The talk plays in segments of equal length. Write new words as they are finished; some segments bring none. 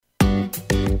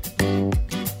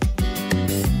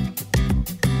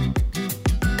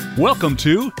Welcome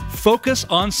to Focus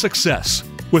on Success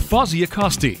with Fawzia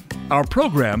Costi. Our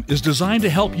program is designed to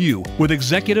help you with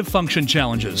executive function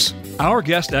challenges. Our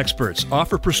guest experts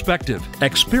offer perspective,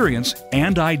 experience,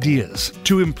 and ideas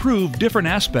to improve different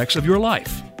aspects of your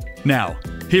life. Now,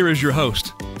 here is your host,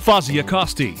 Fawzia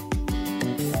Costi.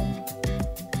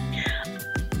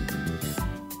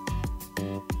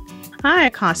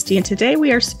 Hi, Costi, and today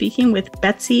we are speaking with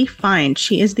Betsy Fine.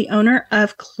 She is the owner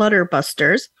of Clutter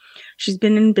Busters. She's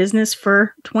been in business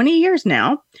for 20 years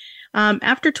now.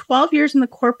 After 12 years in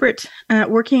the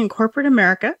working in corporate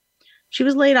America, she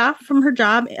was laid off from her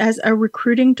job as a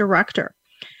recruiting director.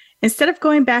 Instead of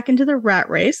going back into the rat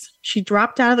race, she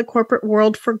dropped out of the corporate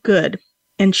world for good,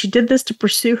 and she did this to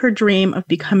pursue her dream of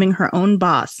becoming her own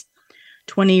boss.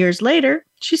 20 years later,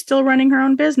 she's still running her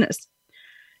own business.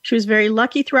 She was very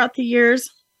lucky throughout the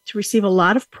years to receive a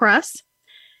lot of press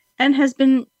and has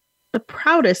been the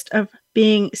proudest of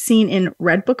being seen in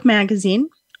Redbook Magazine,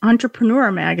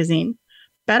 Entrepreneur Magazine,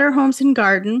 Better Homes and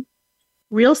Garden,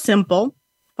 Real Simple,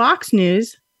 Fox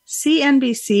News,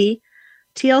 CNBC,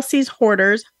 TLC's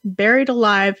Hoarders, Buried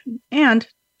Alive, and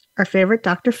our favorite,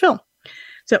 Dr. Phil.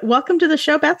 So welcome to the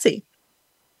show, Betsy.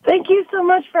 Thank you so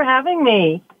much for having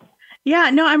me.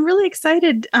 Yeah, no, I'm really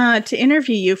excited to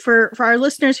interview you. For our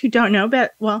listeners who don't know,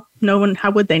 no one,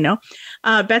 how would they know?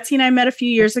 Betsy and I met a few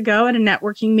years ago at a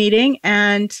networking meeting,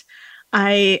 and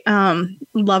I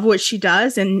love what she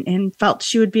does and felt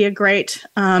she would be a great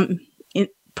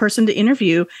person to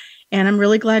interview. And I'm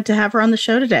really glad to have her on the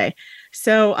show today.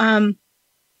 So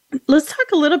let's talk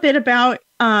a little bit about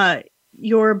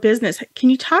your business.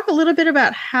 Can you talk a little bit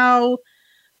about how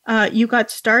you got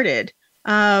started?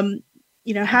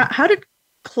 How did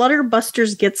Clutter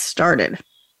Busters get started?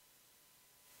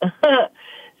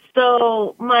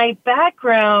 So my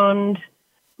background,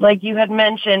 like you had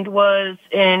mentioned, was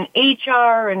in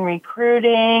HR and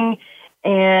recruiting,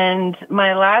 and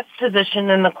my last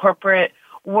position in the corporate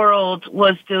world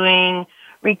was doing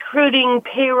recruiting,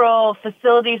 payroll,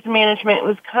 facilities management. It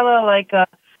was kind of like a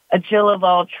Jill of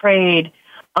all trade.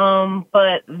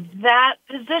 But that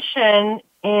position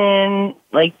in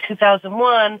like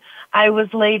 2001, I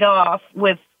was laid off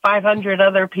with 500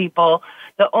 other people.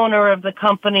 The owner of the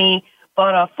company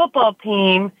bought a football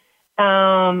team,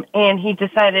 and he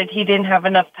decided he didn't have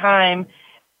enough time,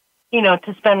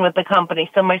 to spend with the company.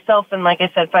 So myself and, like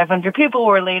I said, 500 people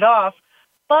were laid off.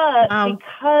 But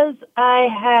because I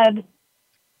had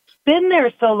been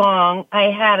there so long, I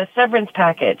had a severance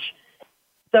package.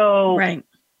 So right.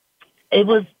 It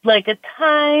was like a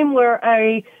time where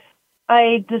I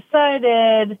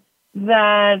decided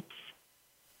that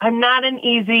I'm not an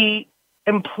easy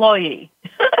employee.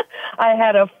 I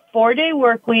had a 4-day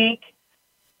work week.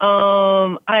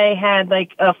 I had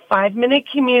like a 5-minute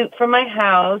commute from my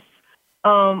house.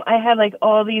 I had like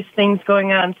all these things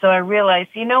going on. So I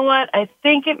realized, you know what? I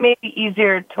think it may be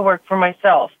easier to work for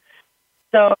myself.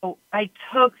 So I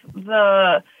took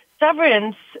the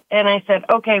severance and I said,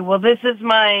 okay, well, this is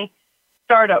my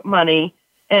startup money.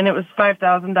 And it was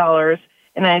 $5,000.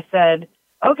 And I said,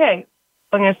 okay,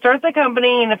 I'm going to start the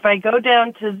company. And if I go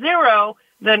down to zero,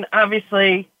 then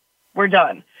obviously we're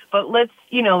done. But let's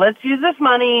use this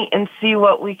money and see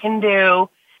what we can do.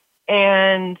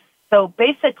 And so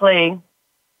basically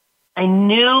I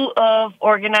knew of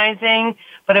organizing,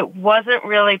 but it wasn't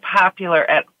really popular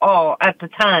at all at the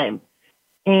time.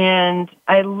 And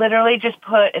I literally just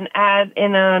put an ad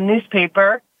in a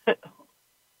newspaper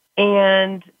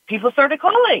and people started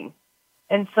calling.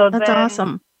 And so that's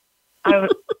awesome. So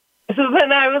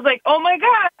then I was like, oh my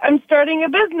God, I'm starting a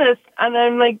business. And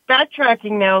I'm like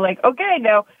backtracking now, like, okay,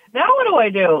 now what do I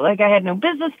do? Like I had no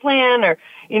business plan or,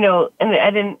 and I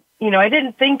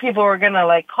didn't think people were going to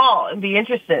like call and be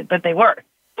interested, but they were.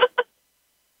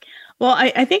 Well,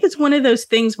 I think it's one of those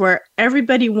things where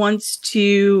everybody wants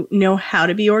to know how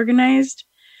to be organized,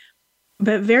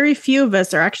 but very few of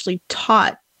us are actually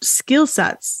taught skill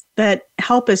sets that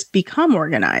help us become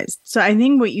organized. So I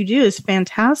think what you do is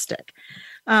fantastic.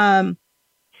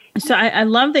 So I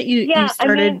love that you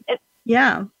started.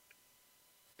 Yeah.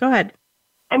 Go ahead.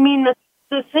 I mean,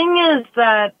 the thing is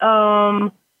that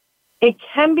it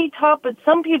can be taught, but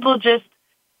some people just,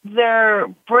 their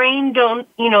brain don't,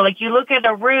 like you look at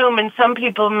a room and some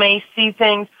people may see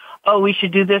things, oh, we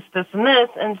should do this, this, and this.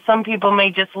 And some people may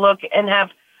just look and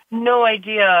have no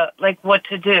idea, like, what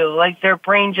to do. Like, their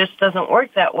brain just doesn't work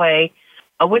that way,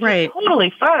 which is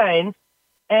totally fine.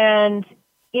 And,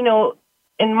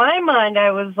 in my mind,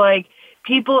 I was like,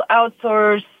 people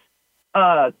outsource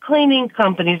cleaning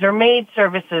companies or maid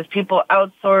services. People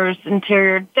outsource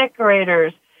interior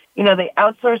decorators. They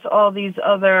outsource all these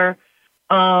other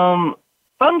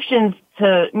functions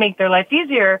to make their life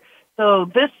easier. So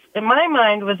this, in my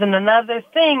mind, was another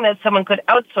thing that someone could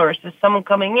outsource, is someone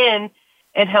coming in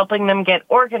and helping them get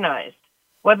organized,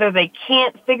 whether they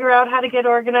can't figure out how to get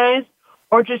organized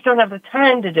or just don't have the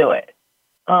time to do it.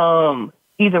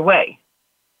 Either way.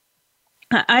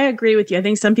 I agree with you. I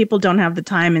think some people don't have the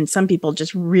time and some people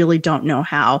just really don't know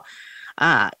how.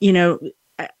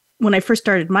 When I first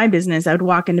started my business, I would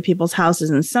walk into people's houses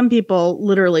and some people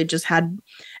literally just had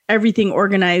everything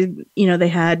organized. They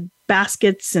had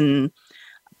baskets and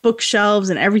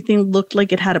bookshelves and everything looked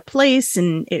like it had a place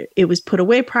and it was put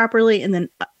away properly. And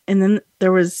then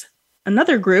there was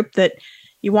another group that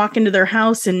you walk into their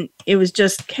house and it was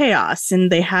just chaos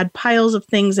and they had piles of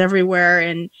things everywhere.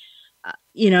 And,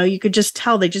 you could just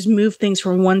tell they just moved things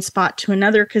from one spot to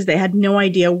another because they had no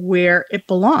idea where it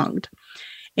belonged.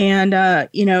 And,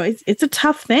 it's a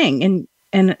tough thing.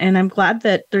 And I'm glad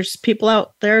that there's people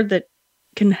out there that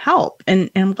can help. And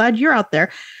I'm glad you're out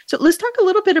there. So let's talk a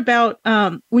little bit about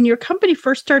when your company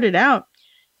first started out,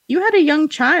 you had a young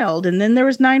child and then there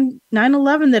was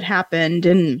 9/11 that happened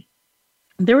and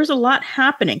there was a lot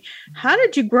happening. How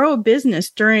did you grow a business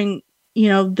during,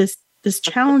 this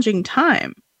challenging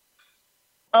time?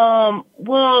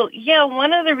 Well, yeah,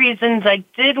 one of the reasons I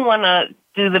did want to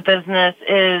do the business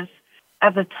is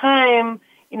at the time,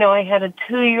 I had a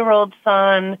 2-year-old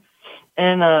son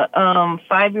and a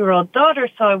 5-year-old daughter,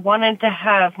 so I wanted to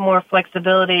have more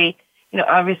flexibility,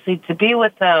 obviously to be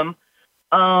with them.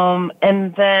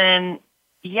 And then,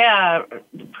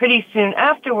 pretty soon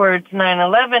afterwards,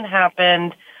 9/11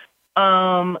 happened.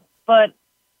 But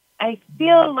I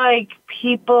feel like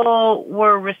people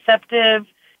were receptive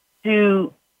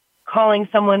to calling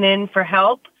someone in for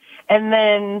help. And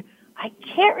then I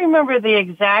can't remember the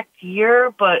exact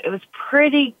year, but it was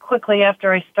pretty quickly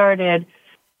after I started.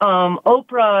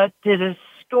 Oprah did a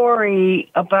story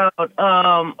about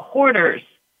hoarders.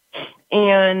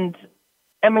 And,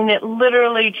 it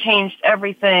literally changed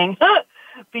everything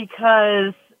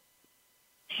because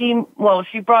she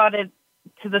brought it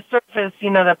to the surface,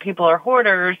 that people are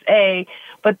hoarders,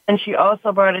 but then she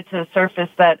also brought it to the surface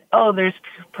that, there's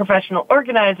professional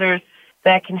organizers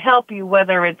that can help you,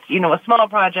 whether it's, a small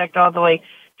project all the way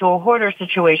to a hoarder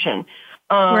situation.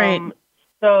 Right.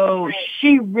 So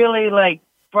she really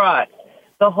brought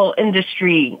the whole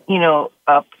industry,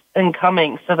 up and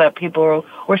coming so that people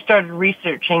were started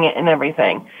researching it and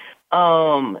everything.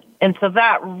 And so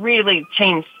that really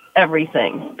changed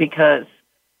everything because,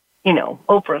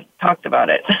 Oprah talked about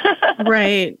it.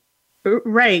 Right.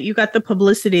 You got the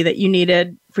publicity that you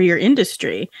needed for your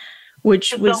industry,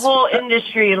 which was the whole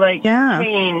industry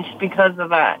changed because of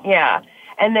that. Yeah.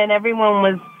 And then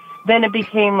then it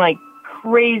became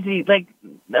crazy,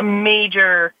 a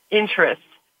major interest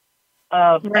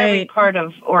of every part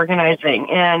of organizing.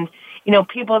 And,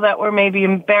 people that were maybe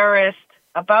embarrassed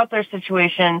about their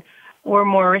situation were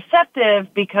more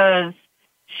receptive because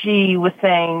she was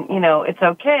saying, it's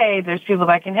okay. There's people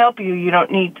that can help you. You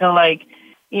don't need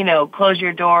to close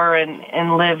your door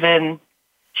and live in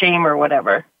shame or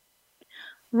whatever.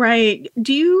 Right.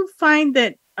 Do you find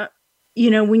that,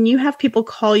 when you have people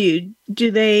call you,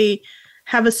 do they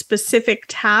have a specific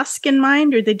task in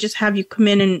mind or they just have you come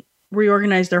in and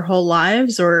reorganize their whole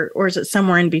lives or is it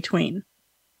somewhere in between?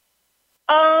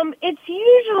 It's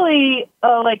usually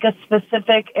a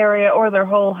specific area or their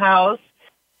whole house.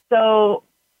 So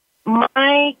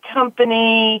my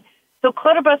company,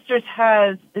 Clutterbusters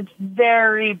it's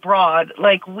very broad.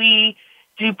 We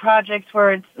do projects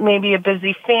where it's maybe a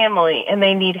busy family and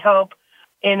they need help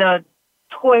in a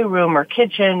toy room or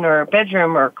kitchen or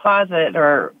bedroom or closet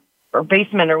or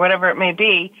basement or whatever it may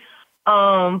be.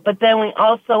 But then we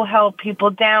also help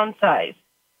people downsize.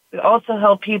 We also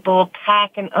help people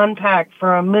pack and unpack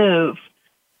for a move.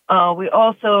 We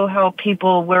also help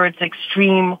people where it's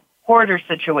extreme hoarder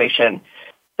situation.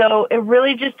 So it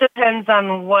really just depends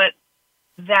on what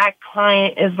that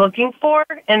client is looking for,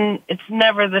 and it's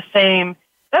never the same.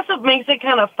 That's what makes it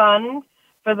kind of fun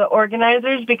for the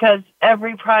organizers because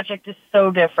every project is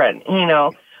so different.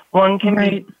 One can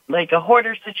be a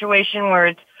hoarder situation where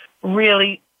it's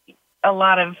really a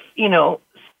lot of,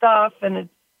 stuff and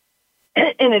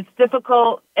it's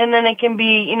difficult. And then it can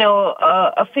be,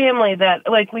 a family that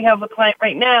we have a client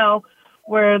right now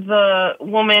where the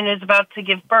woman is about to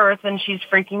give birth and she's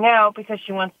freaking out because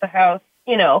she wants the house,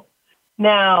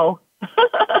 now.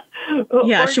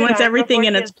 Yeah, she wants everything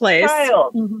in its place.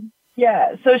 Mm-hmm.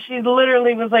 Yeah, so she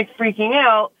literally was freaking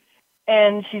out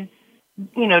and she's,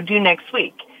 due next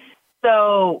week.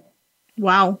 So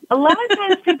wow. A lot of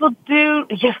times people do,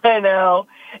 yeah, I know.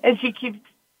 And she keeps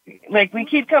like we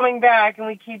keep coming back and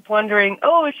we keep wondering,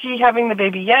 oh, is she having the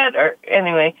baby yet? Or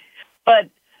anyway, but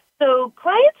so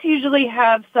clients usually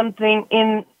have something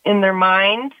in their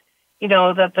mind, you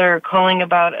know, that they're calling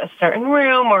about a certain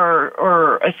room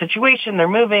or a situation they're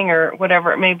moving or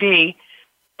whatever it may be.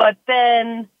 But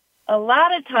then a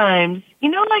lot of times, you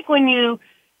know, like when you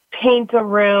paint a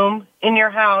room in your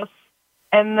house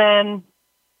and then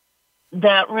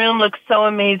that room looks so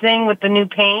amazing with the new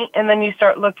paint, and then you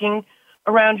start looking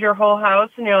around your whole house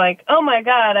and you're like, oh my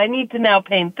God, I need to now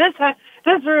paint this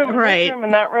room, right. this room,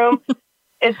 and that room.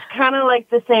 It's kind of like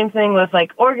the same thing with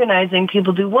like organizing.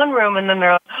 People do one room and then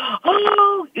they're like,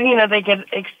 oh, you know, they get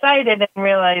excited and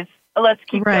realize, oh, let's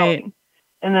keep going.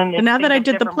 And then now that I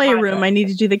did the playroom, I need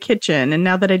to do the kitchen. And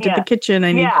now that I did the kitchen,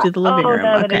 I need to do the living room.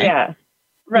 Okay.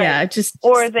 Right. Yeah.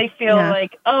 Or they feel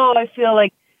like, oh, I feel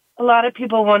like a lot of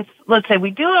people once, let's say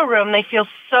we do a room, they feel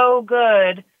so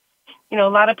good. You know, a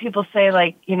lot of people say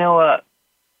like,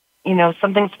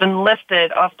 something's been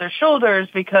lifted off their shoulders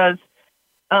because,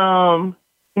 a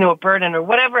burden or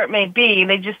whatever it may be.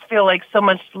 They just feel like so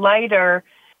much lighter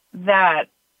that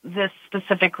this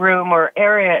specific room or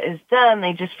area is done.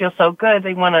 They just feel so good.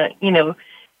 They want to,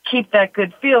 keep that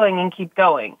good feeling and keep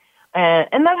going.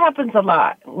 And that happens a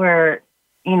lot where,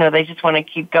 they just want to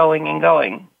keep going and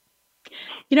going.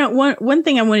 One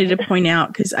thing I wanted to point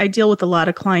out, because I deal with a lot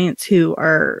of clients who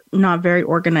are not very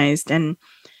organized, and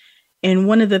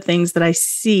one of the things that I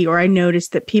see or I notice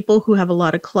that people who have a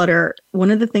lot of clutter,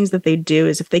 one of the things that they do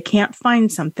is if they can't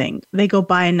find something, they go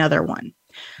buy another one.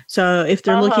 So if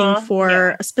they're looking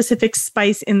for a specific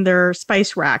spice in their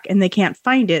spice rack and they can't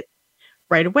find it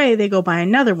right away, they go buy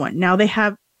another one. Now they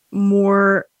have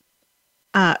more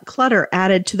clutter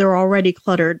added to their already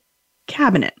cluttered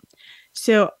cabinet.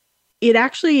 So it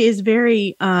actually is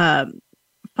very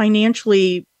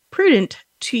financially prudent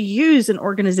to use an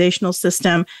organizational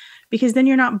system, because then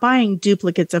you're not buying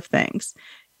duplicates of things.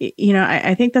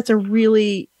 I think that's a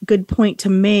really good point to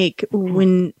make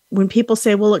when people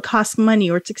say, well, it costs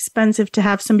money or it's expensive to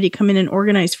have somebody come in and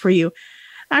organize for you.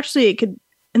 Actually, it could,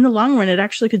 in the long run, it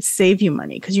actually could save you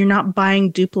money because you're not buying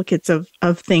duplicates of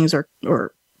things or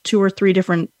 2 or 3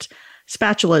 different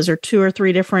spatulas or 2 or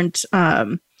 3 different,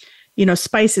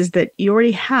 spices that you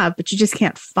already have, but you just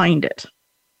can't find it.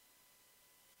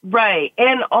 Right.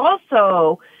 And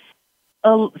also,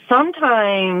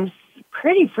 sometimes,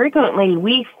 pretty frequently,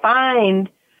 we find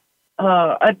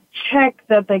a check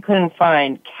that they couldn't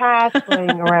find, cash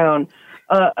laying around,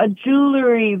 a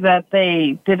jewelry that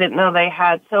they didn't know they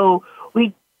had. So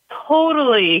we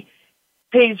totally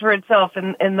pays for itself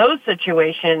in those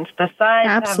situations, besides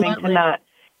having to not,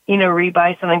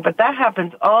 rebuy something. But that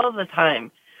happens all the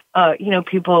time.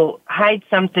 People hide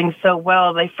something so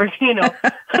well, they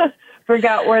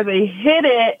forgot where they hid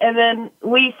it, and then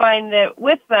we find it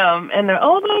with them, and they're,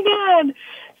 oh my God.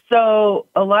 So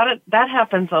a lot of that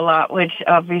happens a lot, which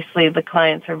obviously the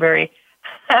clients are very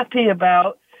happy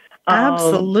about.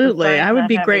 Absolutely. I would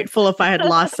be grateful if I had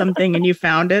lost something and you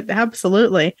found it.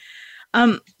 Absolutely.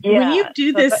 When you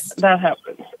do this, that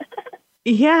happens.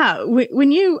 Yeah.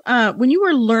 When you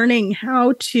were learning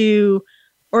how to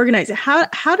organize it,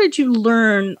 how did you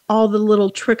learn all the little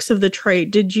tricks of the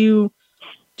trade? Did you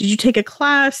take a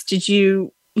class? Did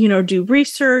you, do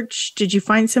research? Did you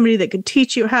find somebody that could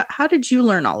teach you? How did you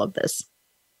learn all of this?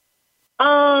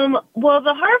 Well,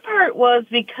 the hard part was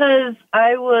because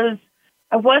there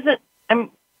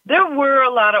were a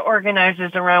lot of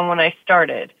organizers around when I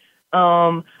started.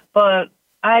 But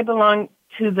I belong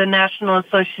to the National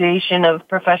Association of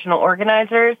Professional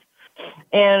Organizers.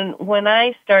 And when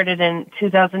I started in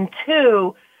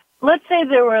 2002, let's say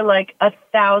there were like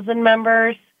 1,000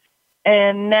 members.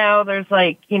 And now there's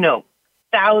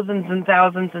thousands and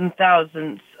thousands and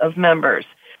thousands of members.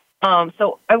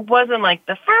 So I wasn't like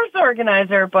the first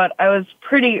organizer, but I was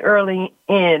pretty early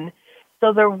in.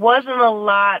 So there wasn't a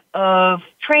lot of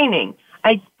training.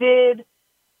 I did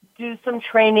do some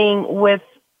training with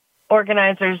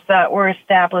organizers that were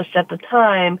established at the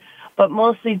time, but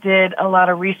mostly did a lot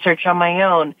of research on my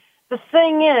own. The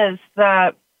thing is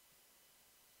that,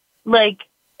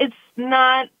 it's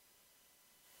not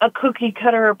a cookie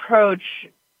cutter approach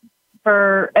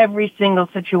for every single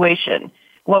situation.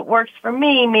 What works for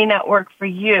me may not work for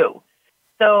you.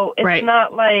 So it's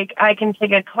not like I can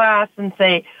take a class and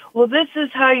say, well, this is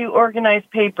how you organize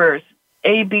papers,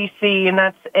 A, B, C, and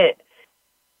that's it.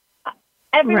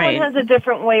 Everyone has a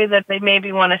different way that they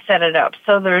maybe want to set it up.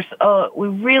 So we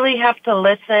really have to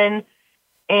listen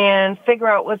and figure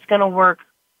out what's going to work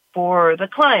for the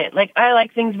client. I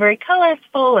like things very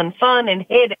colorful and fun and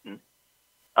hidden.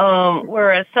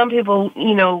 Whereas some people,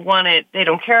 want it, they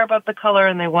don't care about the color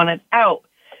and they want it out.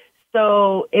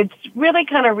 So it's really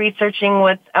kind of researching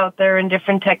what's out there and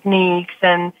different techniques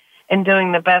and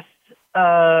doing the best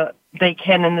they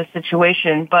can in the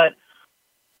situation. But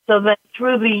so that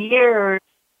through the years,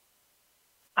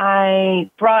 I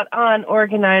brought on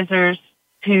organizers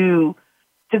to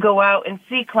go out and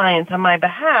see clients on my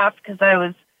behalf because I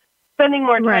was spending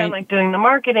more time like doing the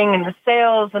marketing and the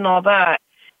sales and all that.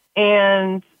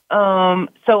 And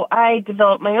so I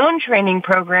developed my own training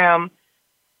program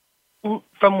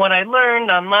from what I learned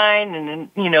online and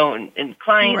in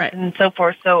clients and so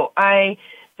forth. So I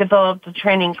developed a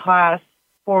training class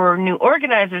for new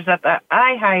organizers that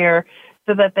I hire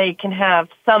so that they can have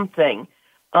something.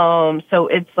 So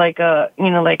it's like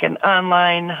like an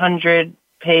online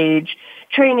 100-page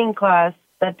training class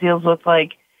that deals with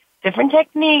like different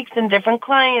techniques and different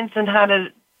clients and how to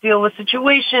deal with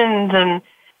situations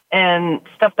and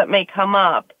stuff that may come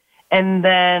up. And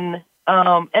then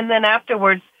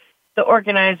afterwards, the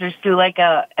organizers do like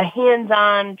a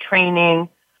hands-on training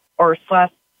or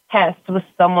 / test with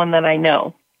someone that I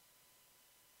know.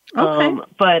 Okay.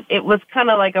 But it was kind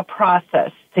of like a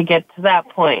process to get to that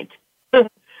point.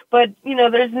 But,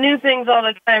 there's new things all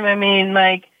the time. I mean,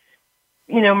 like,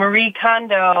 Marie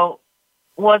Kondo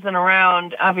wasn't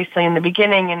around, obviously, in the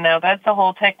beginning, and now that's a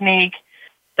whole technique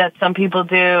that some people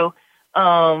do.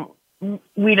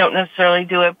 We don't necessarily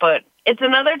do it, but it's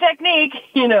another technique,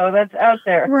 that's out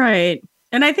there. Right.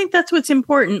 And I think that's what's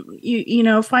important,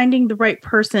 finding the right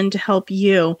person to help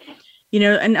you.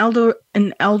 An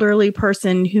elderly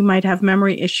person who might have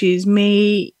memory issues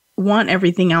may want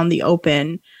everything out in the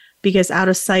open because out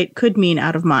of sight could mean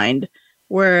out of mind.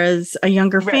 Whereas a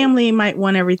younger family might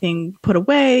want everything put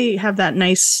away, have that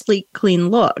nice, sleek, clean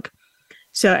look.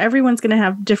 So everyone's going to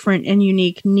have different and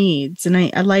unique needs. And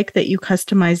I like that you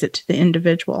customize it to the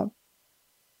individual.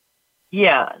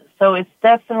 Yeah. So it's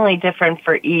definitely different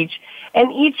for each.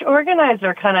 And each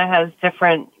organizer kind of has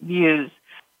different views.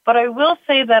 But I will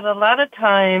say that a lot of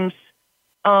times,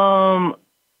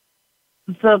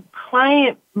 the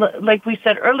client, like we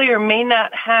said earlier, may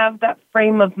not have that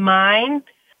frame of mind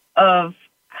of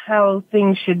how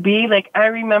things should be. Like I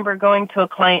remember going to a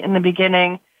client in the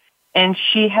beginning and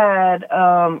she had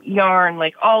yarn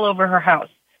like all over her house,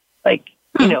 like,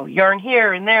 yarn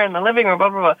here and there in the living room, blah,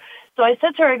 blah, blah. So I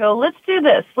said to her, I go, let's do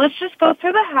this. Let's just go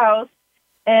through the house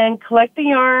and collect the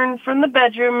yarn from the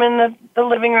bedroom and the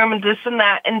living room and this and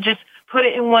that and just put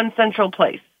it in one central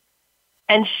place.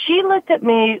 And she looked at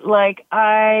me like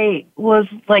I was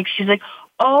like, she's like,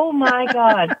 oh my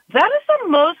God, that is the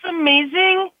most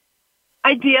amazing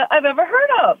idea I've ever heard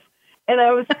of. And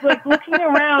I was like looking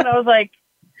around, I was like,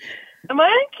 am I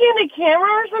on candid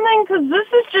camera or something? Because this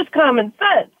is just common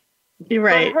sense. You're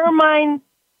right. But her mind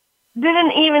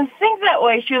didn't even think that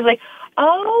way. She was like,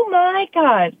 oh my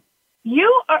God,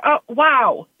 you are,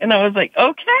 wow. And I was like,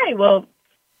 okay, well,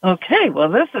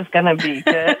 this is going to be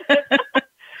good.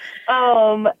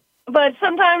 But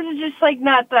sometimes it's just like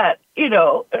not that,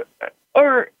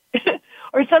 or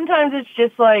sometimes it's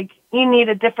just like you need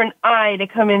a different eye to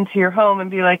come into your home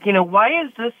and be like, why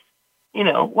is this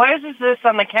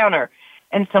on the counter?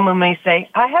 And someone may say,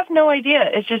 I have no idea.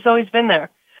 It's just always been there.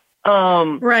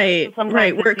 Right.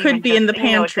 Where it could be in the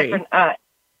pantry. A different eye.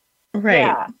 Right.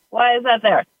 Yeah. Why is that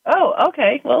there? Oh,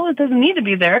 okay. Well, it doesn't need to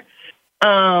be there.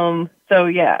 So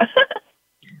yeah.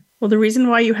 Well, the reason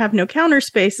why you have no counter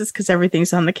space is because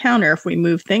everything's on the counter. If we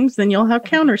move things, then you'll have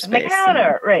counter space. The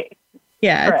counter, right.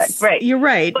 Yeah. Correct, right. You're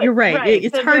right. But, you're right. Right.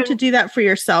 It's hard to do that for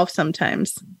yourself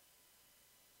sometimes.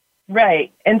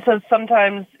 Right. And so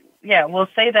sometimes, we'll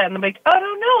say that and they'll be like, oh, I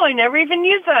don't know. I never even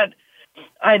used that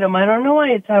item. I don't know why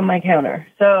it's on my counter.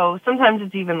 So sometimes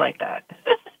it's even like that.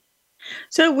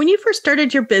 So when you first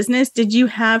started your business, did you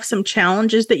have some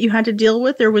challenges that you had to deal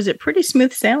with, or was it pretty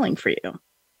smooth sailing for you?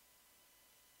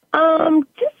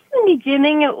 Just in the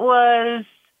beginning, it was,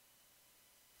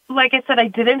 like I said, I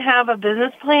didn't have a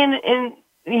business plan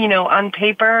on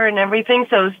paper and everything.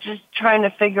 So I was just trying to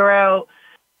figure out,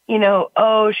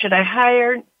 should I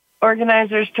hire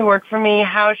organizers to work for me?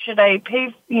 How should I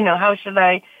pay, how should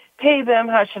I pay them?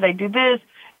 How should I do this?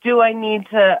 Do I need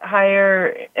to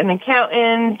hire an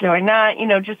accountant? Do I not?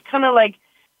 Just kind of like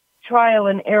trial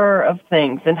and error of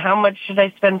things. And how much should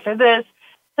I spend for this?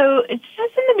 So it's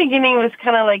just in the beginning, it was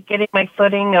kind of like getting my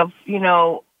footing of,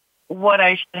 what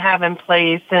I should have in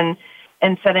place and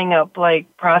setting up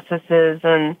like processes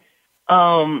and,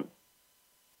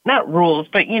 not rules,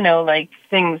 but, like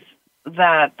things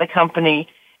that the company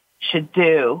should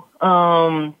do.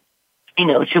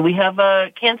 Should we have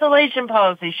a cancellation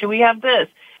policy? Should we have this?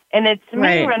 And it's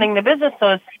me running the business. So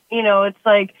it's, it's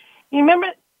like, you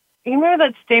remember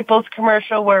that Staples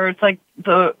commercial where it's like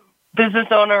the business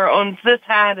owner owns this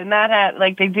hat and that hat.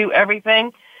 Like they do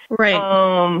everything.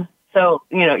 Right. So,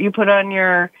 you put on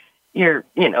your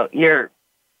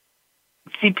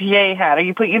CPA hat, or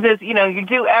you this, you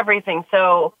do everything.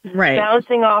 So right.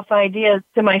 bouncing off ideas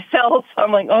to myself,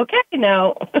 I'm like, okay,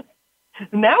 now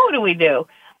what do we do?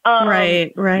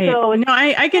 Right. So no,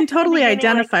 I can totally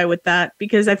identify with that,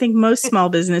 because I think most small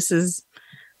businesses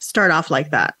start off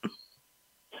like that.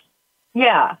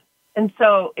 Yeah. And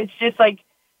so it's just like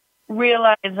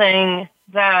realizing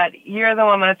that you're the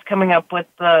one that's coming up with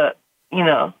the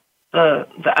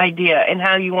idea and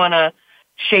how you want to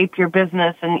shape your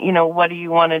business, and, what do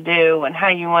you want to do, and how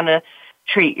you want to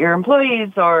treat your employees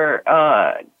or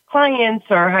clients,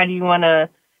 or how do you want to,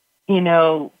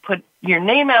 put your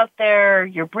name out there,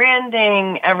 your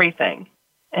branding, everything,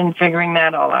 and figuring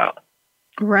that all out.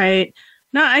 Right.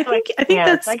 No, I think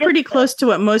that's pretty close to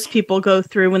what most people go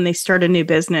through when they start a new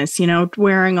business,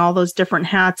 wearing all those different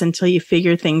hats until you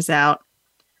figure things out.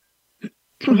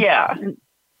 Yeah,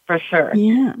 for sure.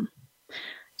 Yeah.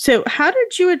 So how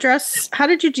did you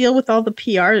deal with all the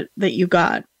PR that you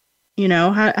got?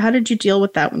 How did you deal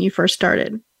with that when you first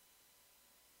started?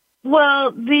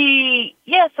 Well,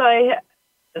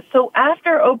 so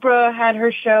after Oprah had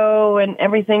her show and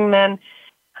everything, then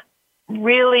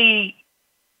really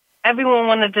everyone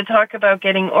wanted to talk about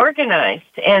getting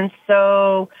organized. And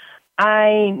so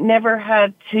I never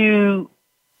had to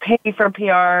pay for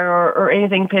PR or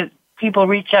anything. People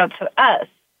reach out to us.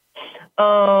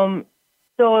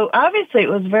 So obviously it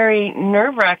was very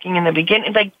nerve-wracking in the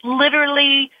beginning. Like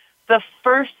literally the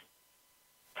first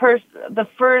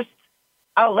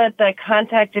outlet that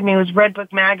contacted me was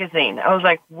Redbook Magazine. I was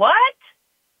like, what?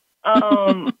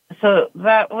 So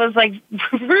that was like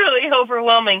really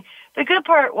overwhelming. The good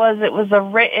part was it was a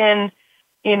written,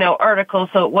 article,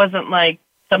 so it wasn't like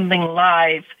something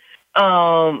live.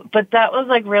 But that was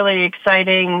like really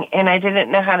exciting, and I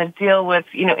didn't know how to deal with,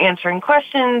 answering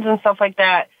questions and stuff like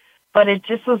that. But it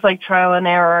just was like trial and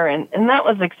error, and that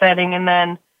was exciting. And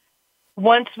then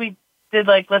once we did,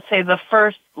 like, let's say the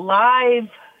first live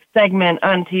segment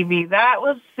on TV, that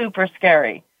was super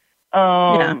scary.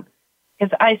 Because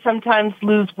I sometimes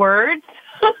lose words.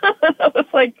 I was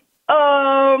like,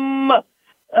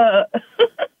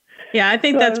 Yeah, I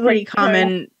think that's pretty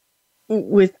common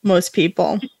with most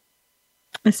people,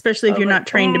 especially if you're not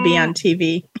trained to be on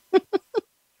TV.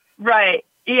 Right.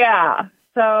 Yeah.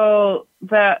 So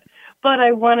but I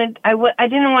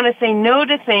didn't want to say no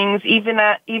to things, even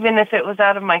if it was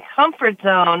out of my comfort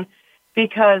zone,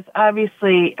 because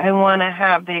obviously I want to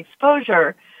have the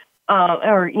exposure,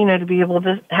 or, to be able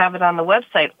to have it on the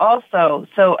website also.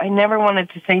 So I never wanted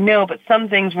to say no, but some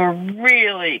things were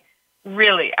really,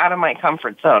 really out of my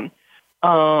comfort zone.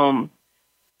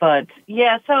 But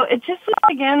yeah, so it just was,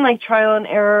 again, like trial and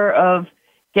error of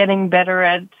getting better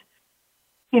at,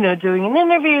 doing an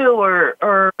interview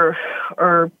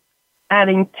or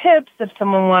adding tips if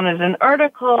someone wanted an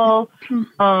article.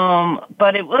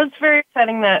 But it was very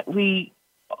exciting that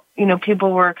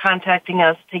people were contacting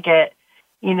us to get,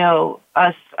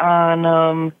 us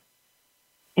on,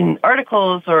 in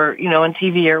articles or, on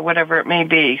TV or whatever it may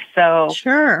be. So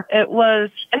sure, it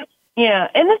was, and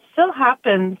it still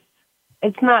happens.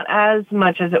 It's not as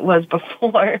much as it was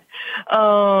before.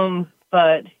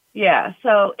 But yeah,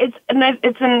 so it's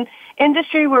an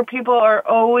industry where people are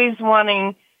always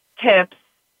wanting tips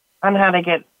on how to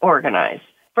get organized.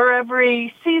 For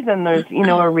every season, there's,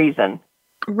 a reason.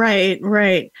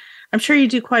 Right. I'm sure you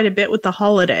do quite a bit with the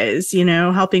holidays,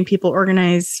 helping people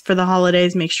organize for the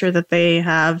holidays, make sure that they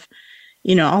have,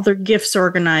 all their gifts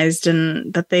organized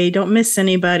and that they don't miss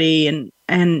anybody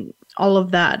and all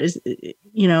of that. Is,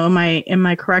 am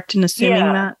I correct in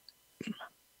assuming that?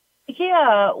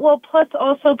 Yeah. Well, plus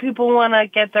also people want to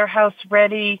get their house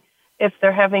ready if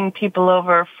they're having people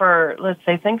over for, let's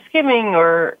say, Thanksgiving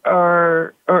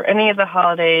or any of the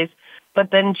holidays. But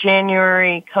then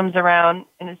January comes around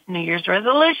and it's New Year's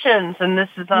resolutions, and this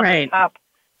is on the top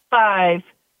 5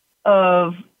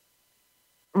 of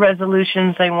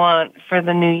resolutions they want for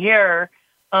the new year.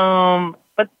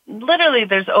 But literally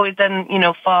there's always then,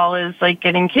 fall is like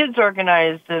getting kids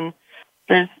organized, and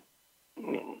there's,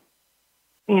 in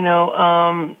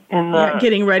the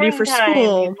getting ready for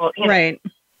school. People, right.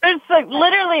 There's like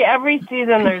literally every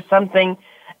season there's something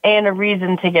and a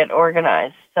reason to get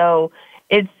organized. So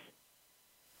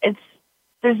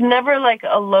there's never like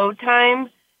a low time.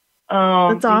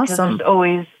 That's awesome. It's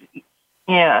always,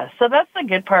 so that's the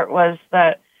good part was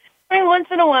that, once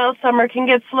in a while summer can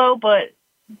get slow, but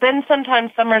then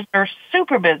sometimes summers are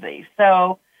super busy.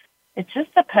 So it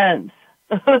just depends.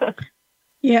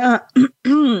 Yeah.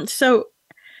 So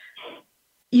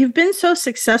you've been so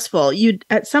successful.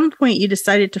 At some point you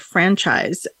decided to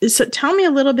franchise. So tell me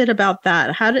a little bit about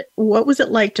that. What was it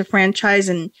like to franchise,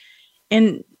 and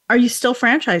are you still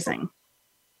franchising?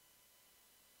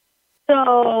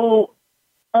 So,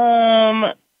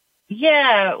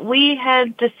 yeah, we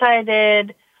had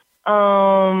decided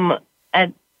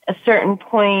at a certain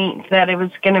point that it was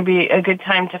going to be a good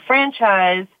time to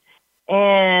franchise.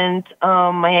 And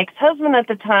my ex-husband at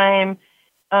the time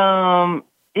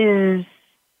is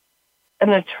an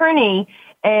attorney,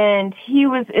 and he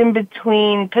was in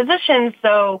between positions.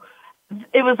 So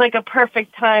it was like a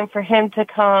perfect time for him to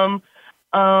come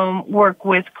work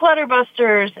with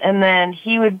Clutterbusters, and then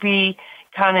he would be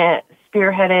kind of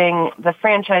spearheading the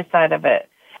franchise side of it.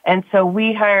 And so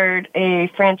we hired a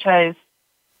franchise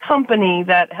company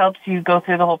that helps you go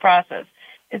through the whole process.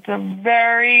 It's a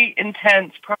very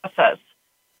intense process.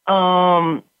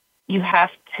 You have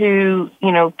to,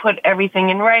 put everything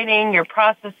in writing, your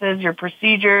processes, your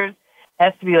procedures. It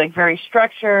has to be like very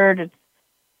structured. It's,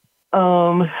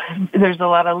 there's a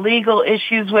lot of legal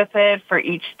issues with it for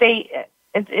each state.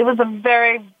 It was a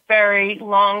very, very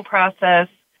long process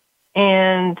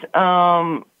and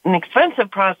an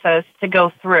expensive process to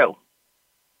go through.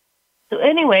 So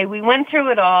anyway, we went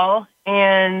through it all,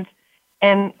 and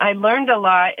I learned a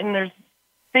lot, and there's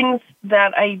things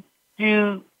that I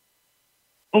do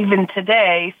even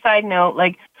today. Side note,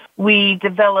 like we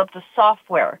developed a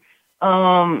software,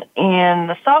 and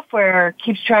the software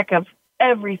keeps track of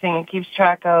everything. It keeps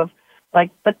track of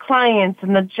like the clients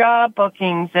and the job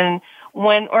bookings and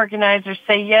when organizers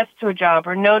say yes to a job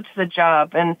or no to the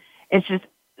job. And it's just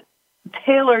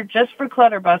tailored just for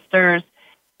Clutterbusters,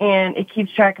 and it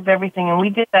keeps track of everything. And we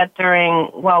did that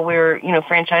while we were,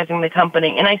 franchising the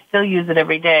company, and I still use it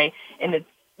every day, and it's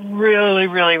really,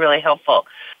 really, really helpful.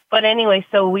 But anyway,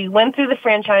 so we went through the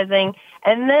franchising,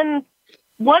 and then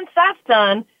once that's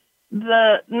done,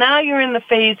 now you're in the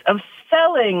phase of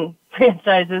selling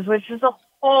franchises, which is a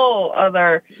whole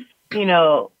other,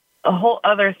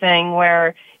 thing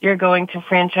where you're going to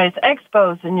franchise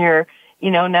expos, and you're,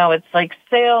 now it's like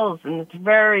sales, and it's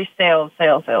very sales.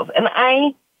 And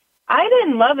I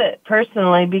didn't love it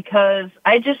personally, because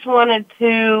I just wanted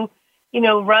to,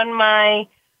 run my,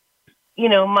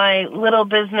 my little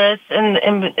business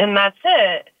and that's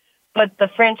it. But the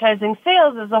franchising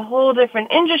sales is a whole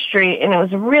different industry, and it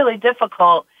was really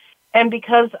difficult. And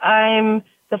because I'm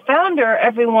the founder,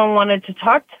 everyone wanted to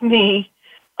talk to me,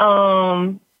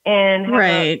 and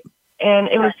right. And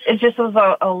it just was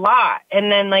a lot.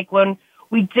 And then like when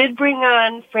we did bring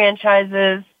on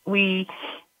franchises, we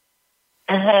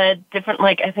had different,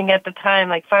 like I think at the time,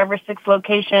 like 5 or 6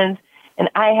 locations, and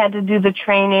I had to do the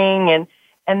training,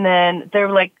 and then they're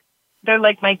like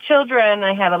my children.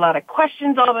 I had a lot of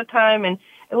questions all the time, and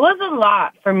it was a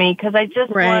lot for me because I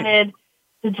just wanted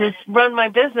to just run my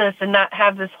business and not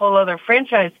have this whole other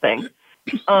franchise thing.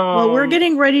 Well, we're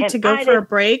getting ready to go for a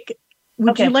break.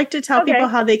 Would you like to tell people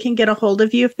how they can get a hold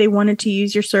of you if they wanted to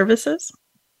use your services?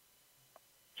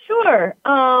 Sure.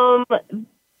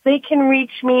 They can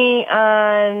reach me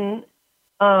on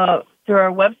through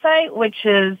our website, which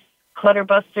is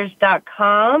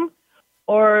clutterbusters.com,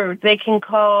 or they can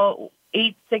call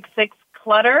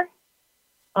 866-CLUTTER.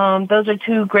 Those are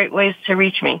 2 great ways to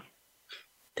reach me.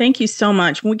 Thank you so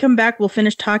much. When we come back, we'll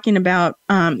finish talking about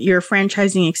your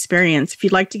franchising experience. If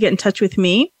you'd like to get in touch with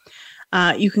me,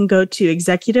 you can go to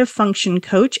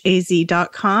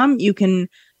executivefunctioncoachaz.com. You can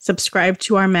subscribe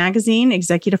to our magazine,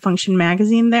 Executive Function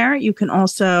Magazine there. You can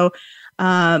also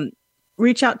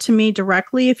reach out to me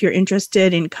directly if you're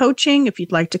interested in coaching, if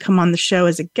you'd like to come on the show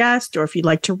as a guest, or if you'd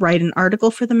like to write an article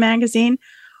for the magazine,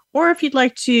 or if you'd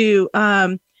like to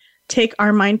take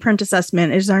our Mindprint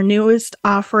assessment. It is our newest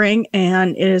offering,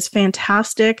 and it is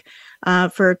fantastic.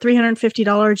 For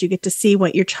 $350, you get to see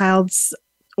what your child's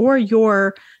or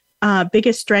your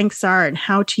biggest strengths are and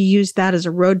how to use that as a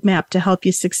roadmap to help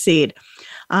you succeed.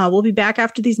 We'll be back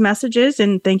after these messages,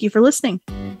 and thank you for listening.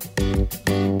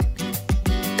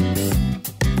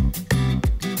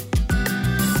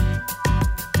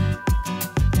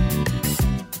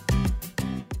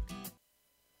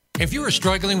 If you are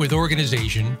struggling with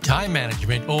organization, time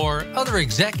management, or other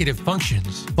executive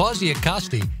functions, Fawzia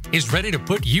Costi is ready to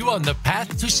put you on the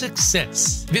path to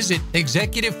success. Visit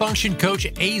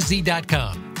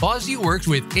executivefunctioncoachaz.com. Fawzia works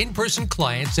with in-person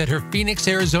clients at her Phoenix,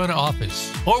 Arizona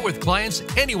office, or with clients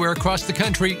anywhere across the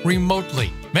country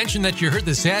remotely. Mention that you heard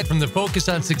this ad from the Focus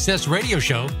on Success radio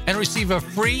show and receive a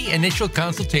free initial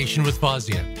consultation with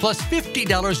Fawzia, plus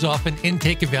 $50 off an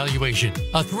intake evaluation,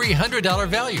 a $300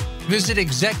 value. Visit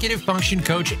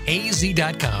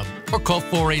executivefunctioncoachaz.com or call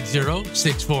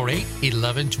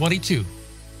 480-648-1122.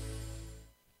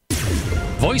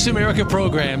 Voice America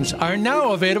programs are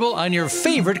now available on your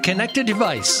favorite connected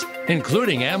device,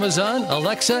 including Amazon,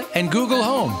 Alexa, and Google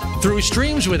Home. Through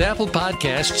streams with Apple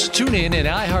Podcasts, TuneIn, and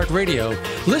iHeartRadio,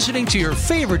 listening to your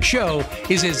favorite show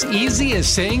is as easy as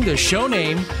saying the show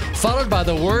name followed by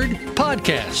the word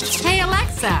podcast. Hey,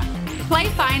 Alexa, play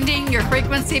Finding Your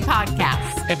Frequency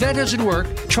podcast. If that doesn't work,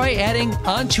 try adding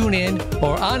on TuneIn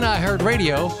or on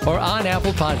iHeartRadio or on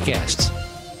Apple Podcasts.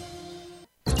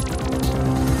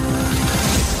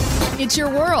 It's your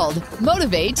world.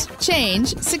 Motivate,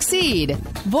 change, succeed.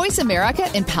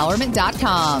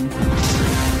 VoiceAmericaEmpowerment.com.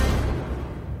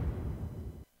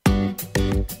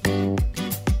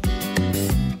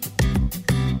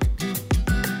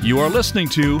 You are listening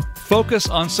to Focus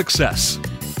on Success.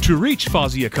 To reach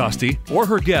Fawzia Kosti or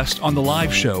her guest on the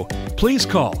live show, please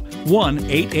call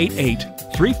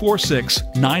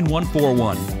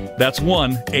 1-888-346-9141. That's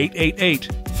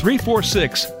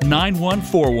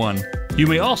 1-888-346-9141. You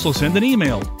may also send an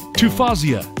email to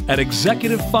Fawzia at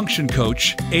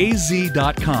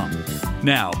executivefunctioncoachaz.com.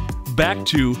 Now, back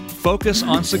to Focus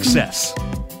on Success.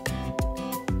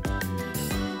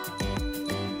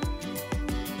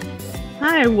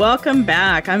 Hi, welcome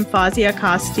back. I'm Fawzia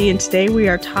Kosti, and today we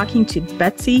are talking to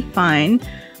Betsy Fine,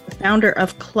 the founder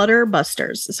of Clutter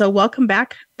Busters. So welcome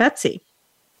back, Betsy.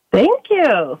 Thank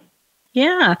you.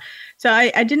 Yeah. So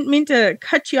I didn't mean to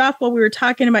cut you off while we were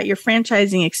talking about your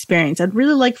franchising experience. I'd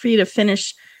really like for you to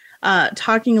finish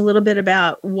talking a little bit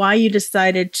about why you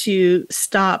decided to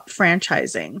stop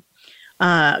franchising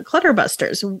Clutter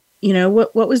Busters. You know,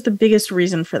 what was the biggest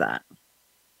reason for that?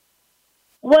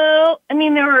 Well, I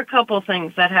mean, there were a couple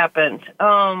things that happened.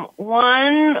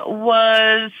 One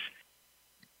was,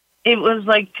 it was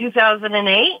like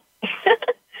 2008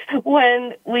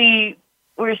 when we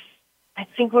were, I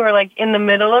think we were like in the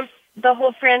middle of the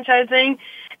whole franchising.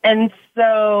 And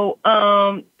so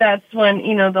that's when,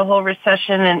 you know, the whole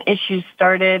recession and issues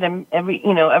started, and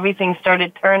everything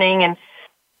started turning,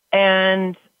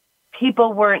 and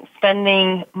people weren't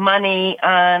spending money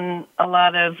on a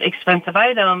lot of expensive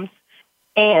items.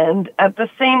 And at the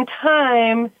same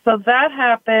time, so that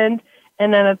happened,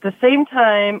 and then at the same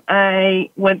time, I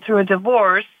went through a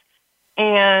divorce,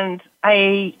 and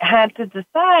I had to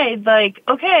decide, like,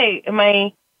 okay, am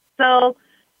I sell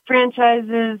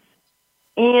franchises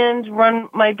and run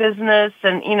my business?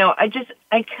 And, you know, I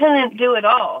couldn't do it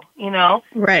all, you know?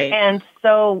 Right. And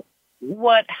so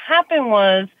what happened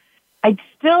was I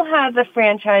still had the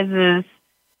franchises,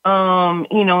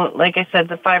 you know, like I said,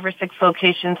 the 5 or 6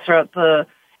 locations throughout the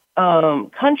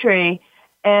country.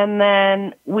 And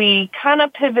then we kind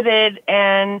of pivoted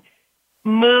and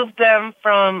moved them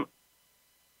from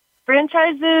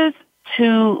franchises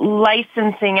to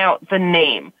licensing out the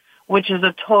name, which is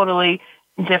a totally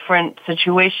different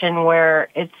situation where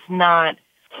it's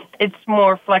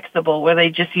more flexible, where they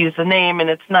just use the name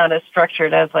and it's not as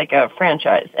structured as like a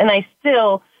franchise. And I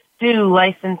still do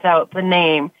license out the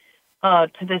name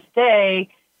to this day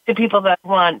to people that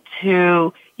want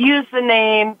to use the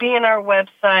name, be in our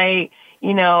website.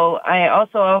 You know, I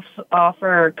also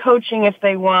offer coaching if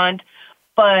they want,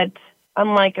 but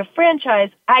unlike a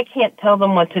franchise, I can't tell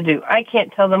them what to do. I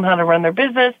can't tell them how to run their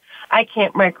business. I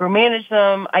can't micromanage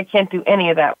them. I can't do any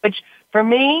of that, which for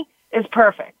me is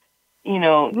perfect. You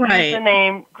know, right. Use the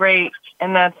name, great,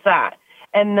 and that's that.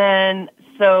 And then,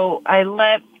 so I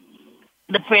let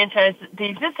the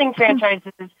existing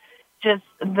franchises, just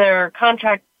their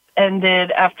contract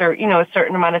ended after, you know, a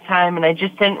certain amount of time, and I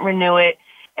just didn't renew it.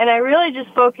 And I really just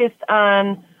focused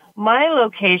on my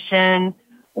location,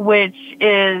 which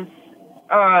is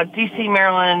D.C.,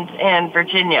 Maryland, and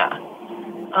Virginia.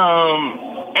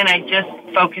 And I just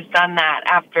focused on that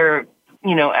after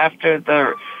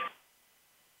the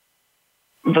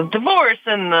divorce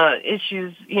and the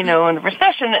issues, you know, and the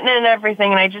recession and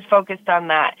everything, and I just focused on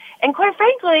that. And quite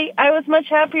frankly, I was much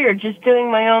happier just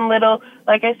doing my own little,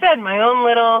 like I said, my own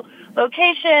little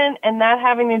location, and not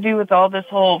having to do with all this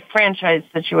whole franchise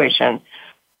situation.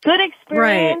 Good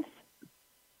experience.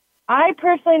 Right. I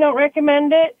personally don't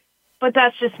recommend it, but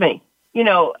that's just me, you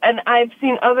know, and I've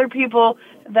seen other people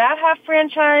that have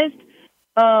franchised,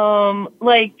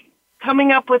 like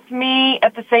coming up with me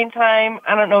at the same time.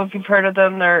 I don't know if you've heard of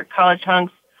them. They're College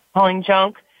Hunks Hauling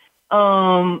Junk.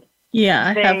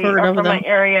 Yeah, I have heard of them. My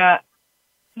area.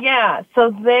 Yeah,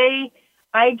 so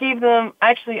I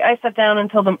sat down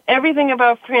and told them everything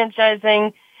about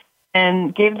franchising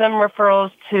and gave them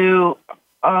referrals to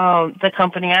the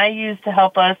company I use to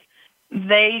help us.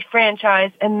 They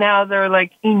franchise, and now they're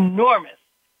like enormous.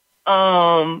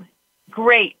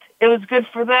 Great. It was good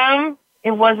for them.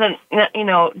 It wasn't, you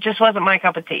know, just wasn't my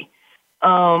cup of tea.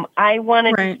 I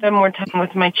wanted to spend more time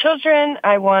with my children.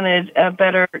 I wanted a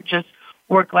better just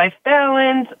work-life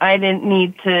balance. I didn't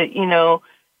need to,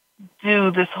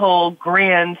 do this whole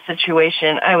grand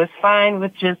situation. I was fine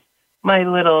with just my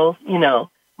little,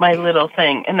 my little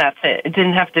thing, and that's it. It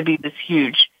didn't have to be this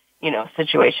huge,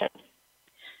 situation.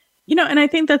 And I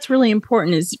think that's really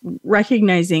important, is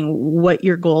recognizing what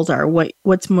your goals are,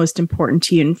 what's most important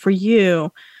to you. And for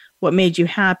you, what made you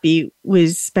happy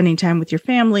was spending time with your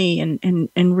family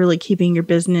and really keeping your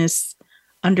business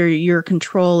under your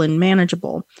control and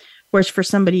manageable. Whereas for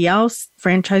somebody else,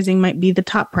 franchising might be the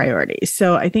top priority.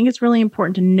 So I think it's really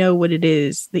important to know what it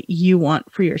is that you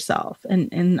want for yourself.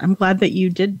 And I'm glad that you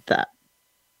did that.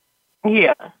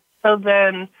 Yeah. So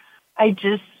then I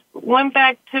just went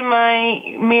back to my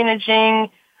managing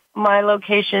my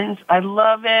locations. I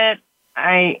love it.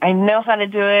 I know how to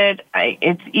do it.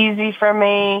 It's easy for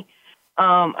me.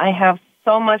 I have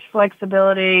so much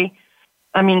flexibility.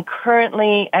 I mean,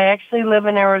 currently I actually live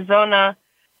in Arizona,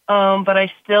 but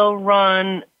I still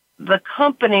run the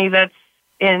company that's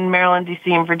in Maryland,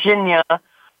 D.C., and Virginia,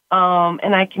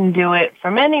 and I can do it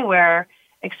from anywhere.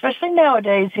 Especially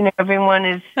nowadays, everyone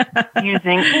is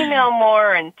using email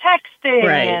more and texting,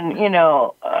 right. And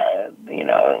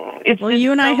it's well.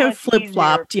 You and I have flip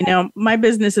flopped. My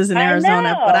business is in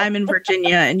Arizona, but I'm in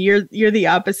Virginia, and you're the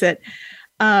opposite.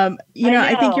 I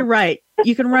think you're right.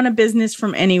 You can run a business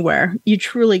from anywhere. You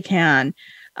truly can.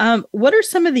 What are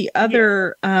some of the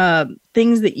other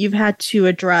things that you've had to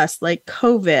address, like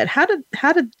COVID? How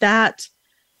did that?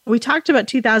 We talked about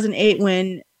 2008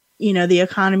 when the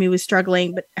economy was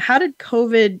struggling, but how did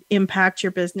COVID impact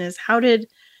your business? How did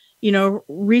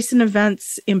recent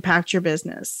events impact your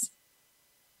business?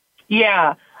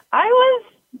 Yeah, I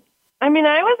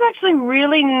was actually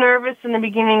really nervous in the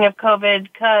beginning of COVID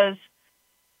because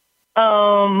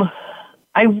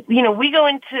we go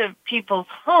into people's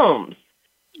homes.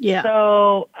 Yeah.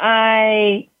 So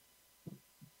I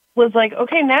was like,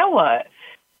 okay, now what?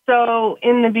 So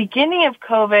in the beginning of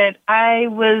COVID, I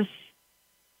was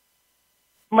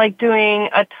like doing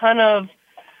a ton of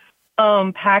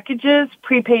packages,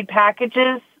 prepaid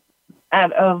packages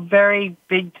at a very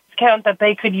big discount that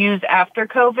they could use after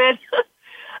COVID.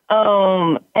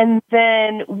 And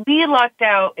then we lucked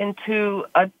out into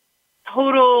a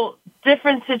total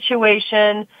different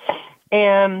situation.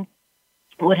 And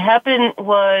what happened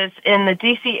was in the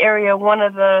DC area, one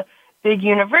of the big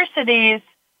universities,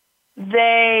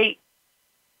 the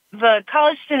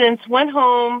college students went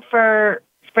home for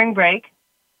spring break.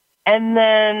 And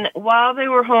then while they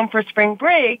were home for spring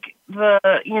break, the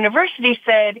university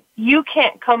said, you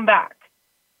can't come back.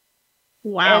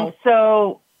 Wow. And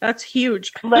so that's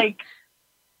huge.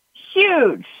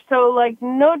 Huge. So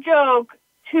no joke,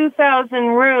 2,000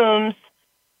 rooms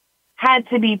had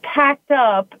to be packed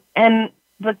up, and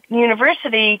the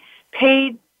university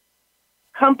paid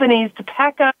companies to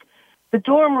pack up the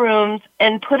dorm rooms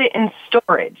and put it in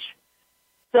storage.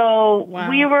 So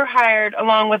we were hired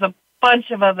along with a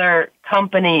bunch of other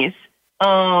companies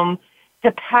to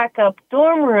pack up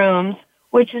dorm rooms,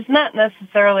 which is not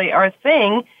necessarily our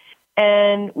thing.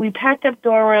 And we packed up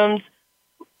dorm rooms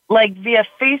via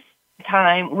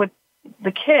FaceTime with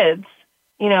the kids,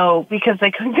 because they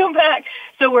couldn't come back.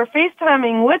 So we're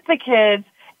FaceTiming with the kids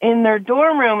in their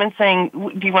dorm room and saying,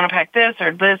 do you want to pack this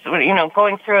or this,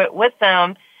 going through it with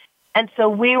them. And so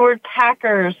we were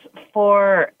packers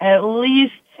for at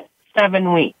least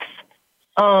 7 weeks.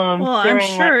 Well, I'm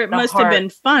sure it must have been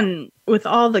fun with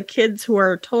all the kids who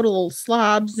are total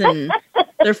slobs and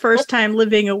their first time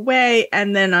living away.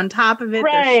 And then on top of it,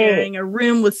 they're sharing a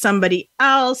room with somebody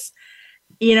else.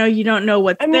 You don't know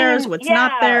what's theirs, what's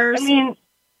not theirs.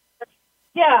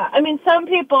 Some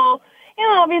people,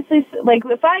 obviously,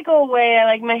 if I go away, I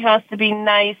like my house to be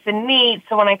nice and neat.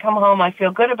 So when I come home, I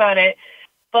feel good about it.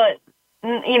 But,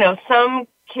 some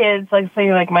kids, say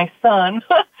my son,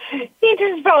 he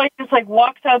just probably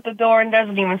walks out the door and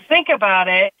doesn't even think about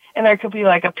it. And there could be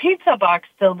a pizza box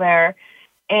still there.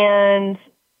 And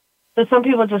so some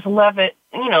people just left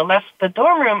the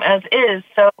dorm room as is.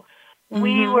 So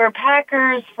we were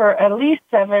packers for at least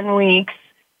 7 weeks.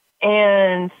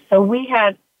 And so we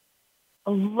had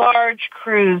a large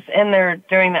crews in there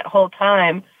during that whole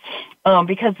time,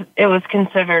 because it was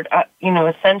considered,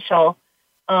 essential.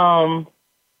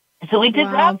 So we did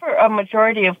that for a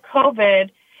majority of COVID.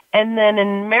 And then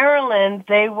in Maryland,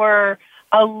 they were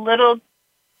a little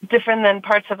different than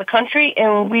parts of the country.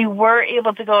 And we were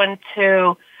able to go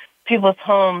into people's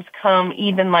homes come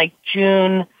even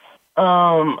June,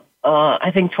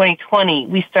 I think 2020,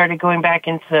 we started going back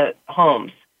into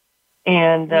homes.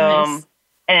 And, nice.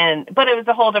 but it was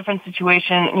a whole different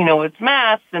situation, with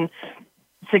masks and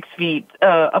 6 feet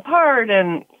apart,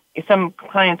 and some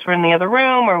clients were in the other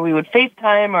room, or we would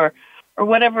FaceTime or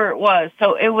whatever it was.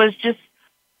 So it was just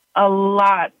a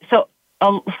lot. So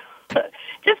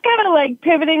just kind of like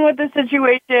pivoting with the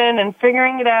situation and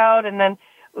figuring it out. And then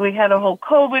we had a whole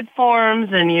COVID forms,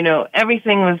 and,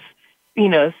 everything was,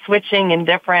 switching and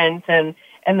different. And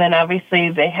then obviously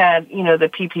they had, the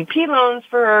PPP loans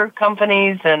for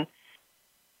companies, and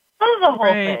that was the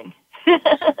whole thing.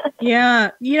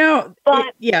 Yeah.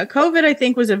 COVID, I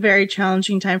think, was a very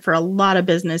challenging time for a lot of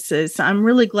businesses. So I'm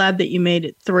really glad that you made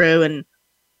it through and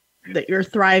that you're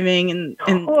thriving and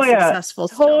successful.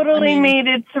 Totally made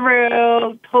it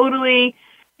through. Totally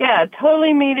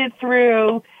made it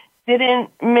through. Didn't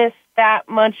miss that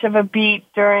much of a beat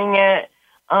during it.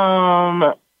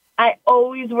 I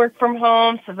always work from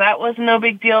home, so that was no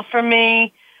big deal for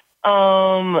me.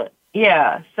 So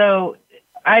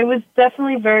I was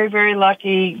definitely very, very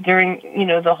lucky during,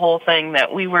 the whole thing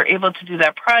that we were able to do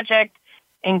that project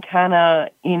and kind of,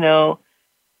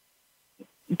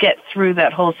 get through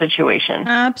that whole situation.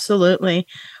 Absolutely.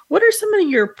 What are some of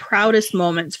your proudest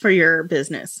moments for your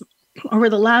business over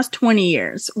the last 20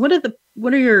 years? What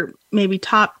are your maybe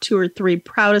top 2 or 3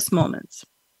 proudest moments?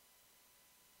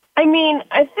 I mean,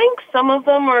 I think some of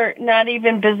them are not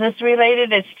even business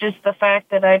related. It's just the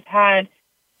fact that I've had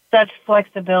such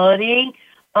flexibility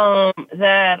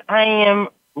that I am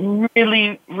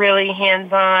really, really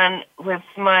hands-on with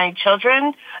my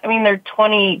children. I mean, they're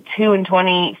 22 and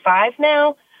 25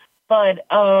 now, but,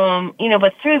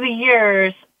 but through the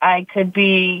years, I could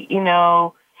be,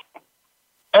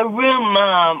 a room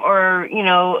mom or,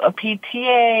 a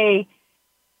PTA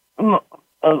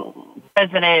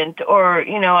president, or,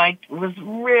 I was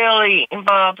really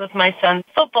involved with my son's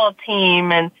football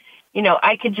team, and,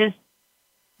 I could just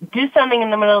do something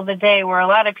in the middle of the day where a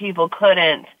lot of people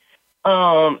couldn't.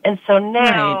 And so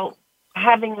now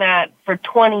having that for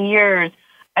 20 years,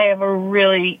 I have a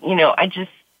really, I'm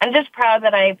just proud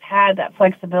that I've had that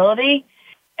flexibility,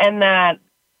 and that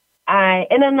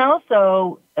and then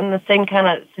also in the same kind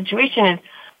of situation is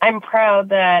I'm proud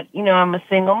that, I'm a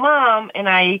single mom and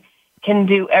I can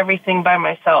do everything by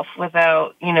myself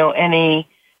without,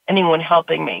 anyone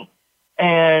helping me,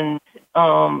 and,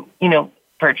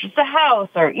 purchase a house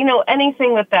or,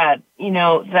 anything with that,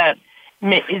 that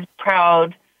is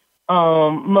proud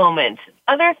moment.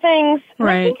 Other things,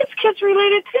 I think it's kids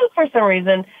related too for some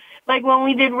reason. Like when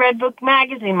we did Red Book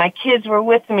Magazine, my kids were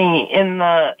with me in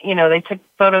the, they took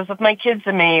photos with my kids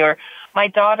and me, or my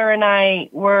daughter and I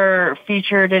were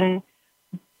featured in,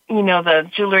 the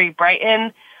Jewelry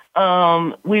Brighton.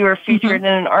 We were featured in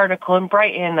an article in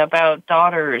Brighton about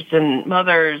daughters and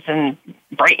mothers and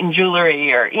Brighton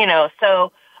jewelry, or,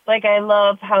 so like I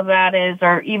love how that is,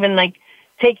 or even like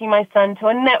taking my son to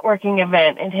a networking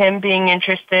event and him being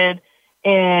interested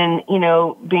in,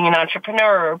 being an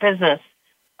entrepreneur or business.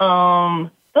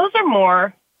 Those are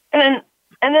more. And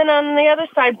then on the other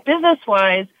side,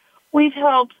 business-wise, we've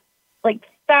helped like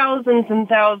thousands and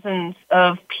thousands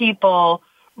of people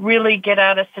really get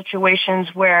out of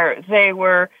situations where they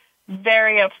were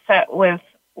very upset with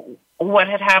what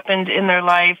had happened in their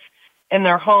life, in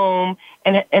their home,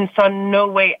 and saw no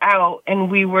way out.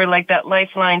 And we were like that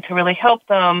lifeline to really help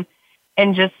them,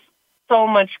 and just so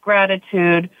much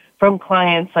gratitude from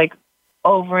clients, like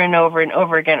over and over and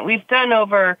over again. We've done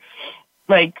over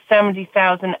like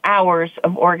 70,000 hours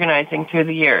of organizing through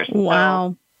the years.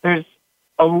 Wow. So there's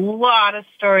a lot of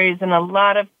stories, and a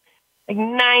lot of, like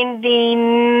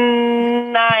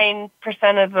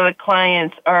 99% of the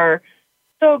clients are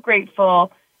so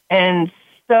grateful and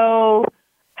so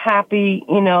happy,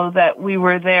 that we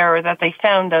were there, or that they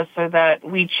found us, or that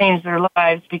we changed their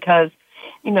lives because,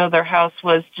 their house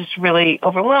was just really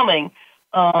overwhelming.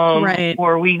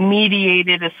 Or we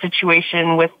mediated a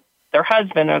situation with their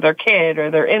husband or their kid or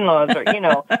their in-laws, or,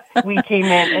 we came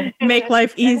in and make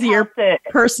life easier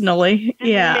personally.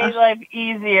 Made life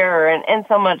easier and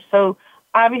so much. So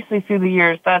obviously through the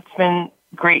years, that's been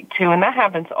great too. And that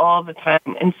happens all the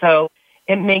time. And so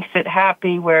it makes it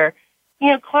happy where,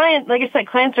 clients, like I said,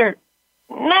 clients are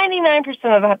 99%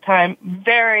 of the time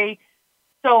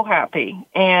so happy.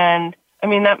 And I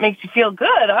mean, that makes you feel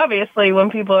good, obviously, when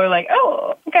people are like,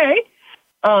 oh, okay.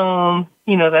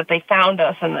 That they found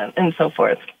us and so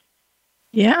forth.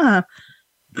 Yeah.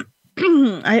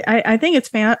 I think it's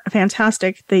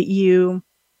fantastic that you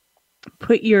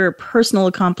put your personal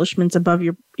accomplishments above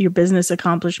your business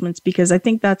accomplishments, because I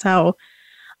think that's how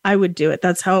I would do it.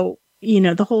 That's how,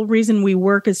 the whole reason we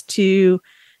work is to,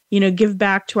 give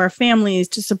back to our families,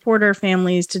 to support our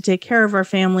families, to take care of our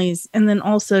families, and then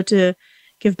also to,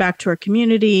 give back to our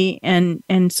community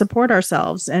and support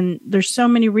ourselves. And there's so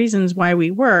many reasons why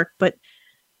we work, but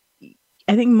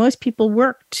I think most people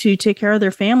work to take care of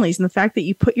their families. And the fact that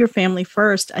you put your family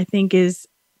first, I think is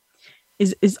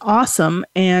awesome.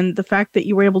 And the fact that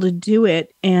you were able to do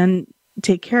it and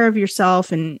take care of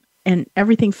yourself and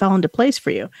everything fell into place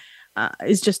for you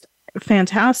is just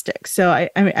fantastic. So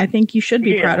I think you should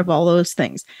be proud of all those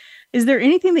things. Is there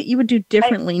anything that you would do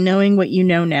differently knowing what you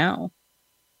know now?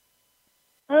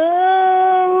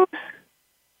 I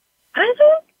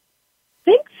don't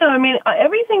think so. I mean,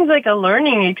 everything's like a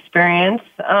learning experience.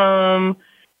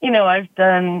 I've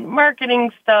done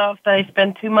marketing stuff that I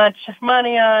spent too much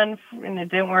money on and it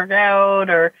didn't work out,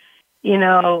 or,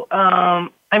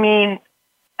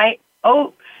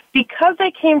 because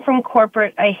I came from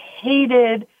corporate, I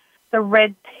hated the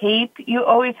red tape you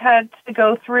always had to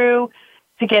go through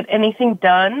to get anything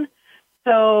done.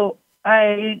 So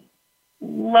I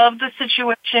love the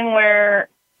situation where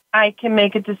I can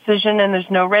make a decision and there's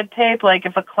no red tape. Like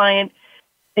if a client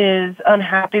is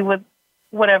unhappy with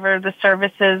whatever the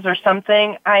service is or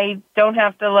something, I don't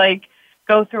have to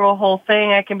go through a whole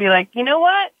thing. I can be like, you know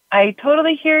what? I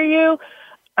totally hear you.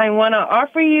 I want to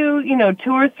offer you,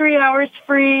 2 or 3 hours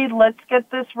free. Let's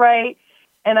get this right.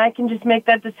 And I can just make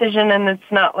that decision, and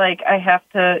it's not like I have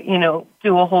to,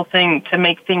 do a whole thing to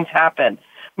make things happen.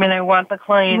 I mean, I want the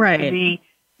client to be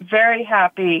very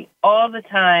happy all the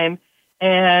time,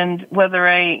 and whether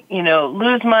I,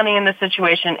 lose money in the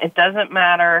situation, it doesn't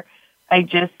matter. I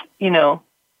just,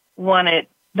 wanted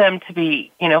them to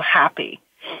be, happy,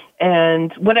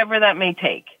 and whatever that may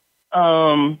take,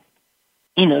 to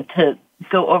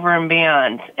go over and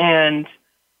beyond.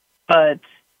 But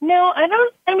no, I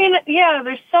don't. I mean, yeah,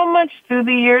 there's so much through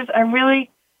the years. I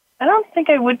don't think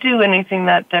I would do anything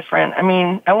that different. I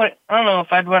mean, I don't know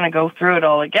if I'd want to go through it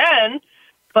all again,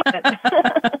 but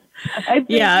I think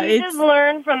you just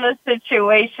learn from the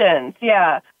situations.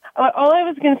 Yeah. All I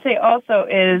was going to say also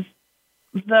is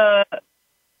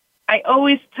I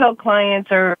always tell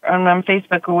clients or on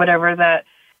Facebook or whatever that,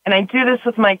 and I do this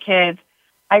with my kids,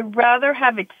 I'd rather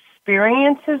have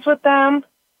experiences with them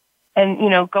and,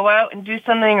 go out and do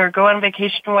something or go on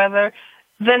vacation weather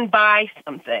than buy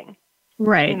something.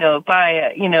 Right.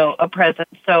 Buy a present.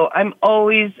 So I'm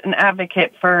always an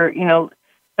advocate for,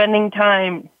 spending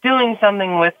time doing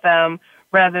something with them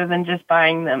rather than just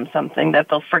buying them something that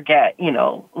they'll forget,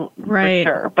 right. for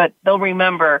sure. But they'll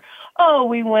remember, oh,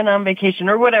 we went on vacation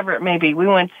or whatever it may be. We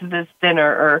went to this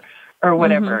dinner or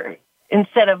whatever. Mm-hmm.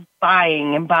 Instead of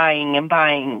buying and buying and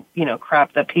buying,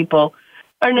 crap that people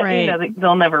are,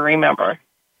 they'll never remember.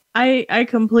 I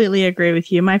completely agree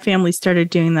with you. My family started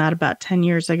doing that about 10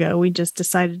 years ago. We just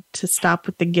decided to stop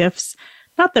with the gifts.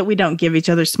 Not that we don't give each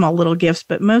other small little gifts,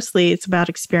 but mostly it's about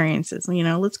experiences.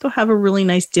 Let's go have a really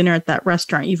nice dinner at that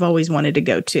restaurant you've always wanted to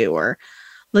go to, or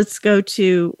let's go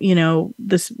to,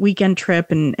 this weekend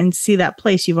trip and see that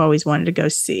place you've always wanted to go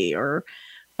see, or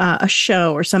a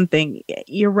show or something.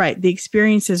 You're right. The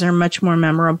experiences are much more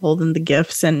memorable than the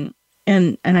gifts. And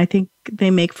I think they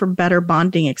make for better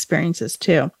bonding experiences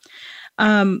too.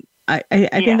 I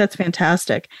think that's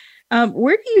fantastic.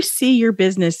 Where do you see your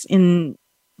business in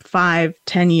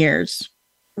 5-10 years?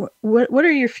 What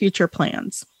are your future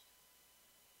plans?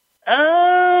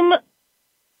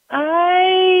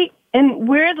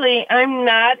 Weirdly, I'm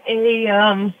not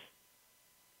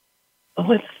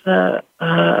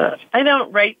I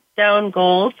don't write down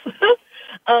goals.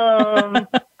 I'm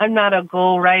not a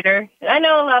goal writer. I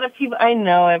know a lot of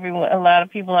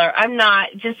people are. I'm not.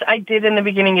 I did in the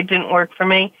beginning. It didn't work for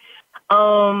me.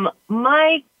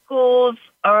 My goals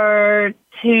are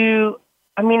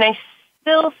I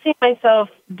still see myself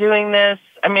doing this.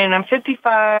 I'm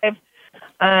 55.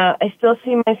 I still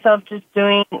see myself just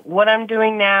doing what I'm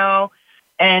doing now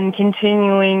and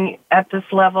continuing at this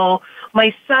level.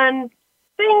 My son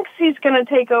thinks he's going to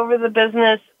take over the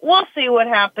business. We'll see what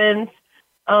happens.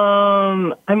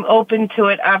 I'm open to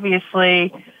it,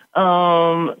 obviously.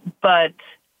 But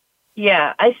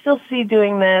yeah, I still see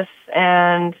doing this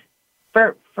and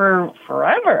for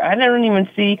forever. I don't even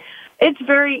see, it's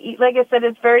very, like I said,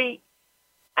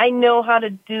 I know how to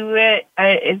do it.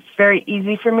 It's very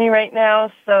easy for me right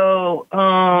now. So,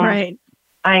 right.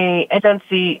 I don't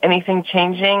see anything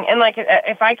changing. And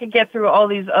if I could get through all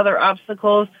these other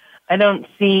obstacles, I don't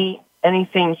see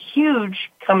anything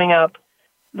huge coming up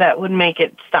that would make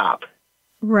it stop.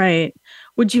 Right.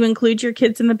 Would you include your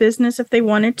kids in the business if they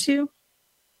wanted to?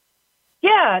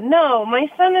 Yeah, no. My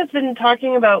son has been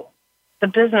talking about the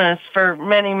business for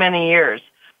many, many years.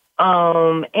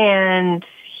 And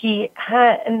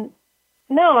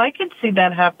I could see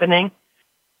that happening.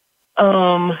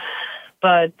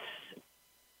 But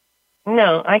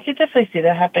No, I could definitely see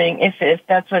that happening if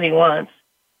that's what he wants.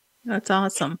 That's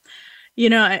awesome.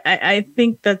 I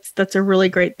think that's a really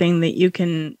great thing that you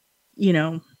can,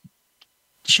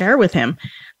 share with him.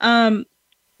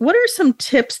 What are some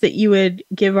tips that you would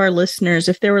give our listeners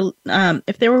if they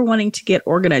were wanting to get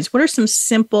organized? What are some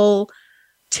simple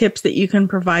tips that you can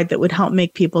provide that would help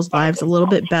make people's lives a little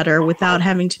bit better without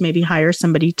having to maybe hire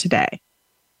somebody today?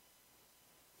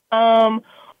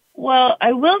 Well,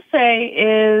 I will say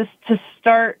is to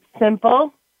start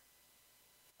simple.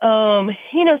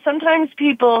 Sometimes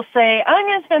people say, I'm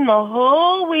going to spend the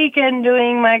whole weekend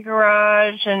doing my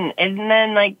garage, and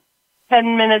then like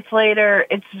 10 minutes later,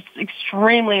 it's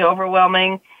extremely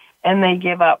overwhelming and they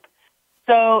give up.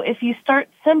 So if you start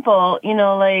simple,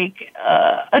 like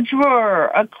a drawer,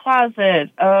 a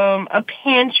closet, a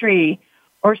pantry,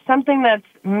 or something that's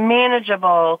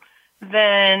manageable,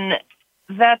 then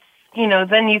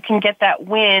then you can get that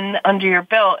win under your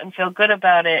belt and feel good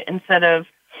about it instead of,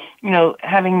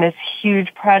 having this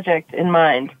huge project in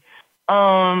mind.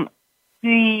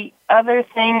 The other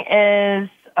thing is,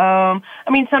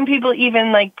 some people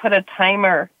even like put a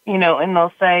timer, and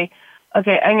they'll say,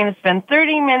 okay, I'm going to spend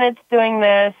 30 minutes doing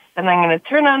this, and I'm going to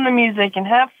turn on the music and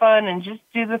have fun and just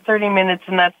do the 30 minutes,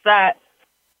 and that's that.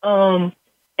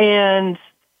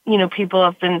 People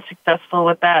have been successful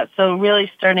with that. So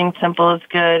really starting simple is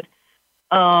good.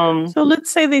 So let's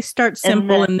say they start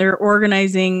simple and they're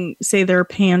organizing, say, their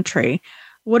pantry.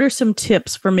 What are some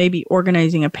tips for maybe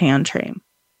organizing a pantry?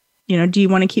 Do you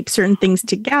want to keep certain things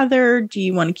together? Do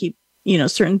you want to keep,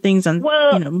 certain things on,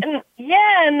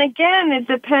 and again, it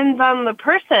depends on the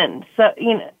person. So,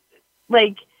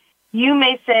 like you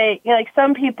may say, like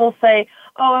some people say,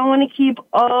 oh, I want to keep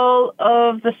all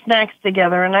of the snacks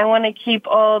together, and I want to keep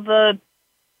all the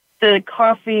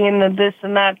coffee and the this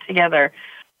and that together.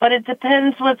 But it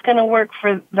depends what's going to work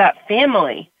for that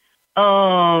family.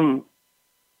 So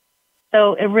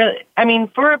it really,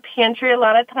 for a pantry, a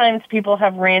lot of times people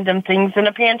have random things in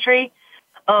a pantry.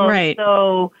 Right.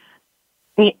 So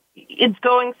it's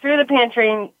going through the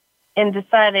pantry and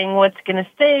deciding what's going to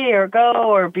stay or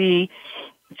go or be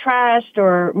trashed,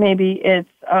 or maybe it's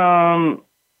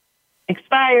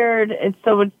expired.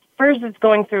 First it's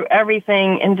going through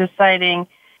everything and deciding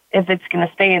if it's going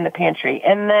to stay in the pantry.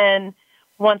 And then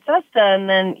once that's done,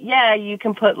 then you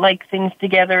can put like things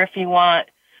together if you want,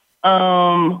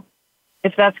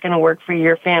 if that's going to work for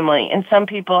your family. And some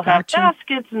people have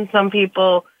baskets, and some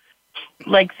people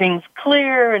like things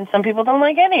clear, and some people don't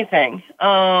like anything.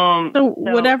 So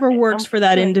whatever works for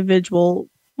that individual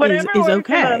is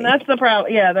okay. That's the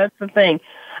problem. Yeah, that's the thing.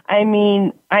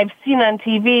 I've seen on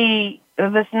TV,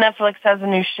 this Netflix has a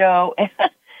new show,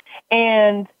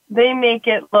 and they make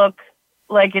it look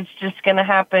like it's just going to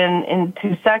happen in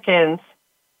 2 seconds.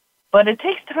 But it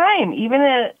takes time. Even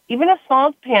a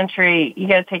small pantry, you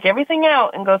got to take everything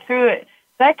out and go through it.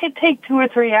 That could take 2 or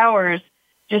 3 hours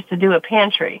just to do a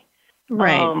pantry.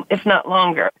 Right. If not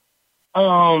longer.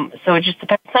 So it just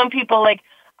depends. Some people, like,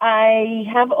 I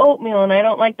have oatmeal and I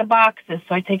don't like the boxes,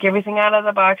 so I take everything out of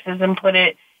the boxes and put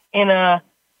it in a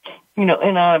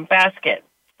basket.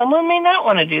 Someone may not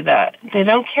want to do that. They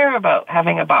don't care about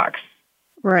having a box.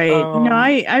 Right.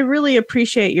 I really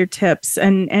appreciate your tips.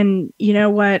 And you know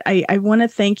what? I want to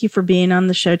thank you for being on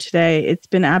the show today. It's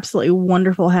been absolutely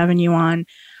wonderful having you on.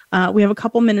 We have a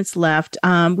couple minutes left.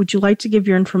 Would you like to give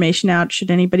your information out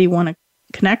should anybody want to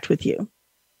connect with you?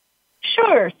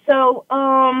 Sure. So,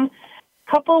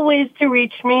 couple ways to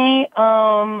reach me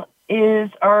is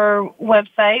our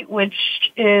website, which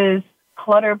is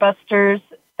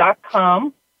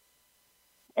clutterbusters.com.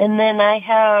 And then I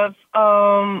have,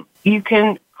 you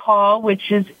can call, which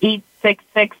is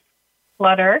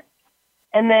 866-CLUTTER.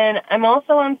 And then I'm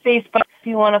also on Facebook. If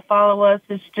you want to follow us,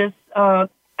 it's just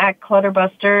at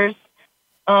Clutterbusters.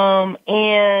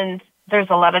 And there's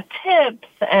a lot of tips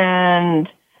and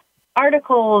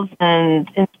articles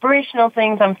and inspirational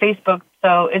things on Facebook.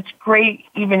 So it's great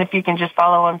even if you can just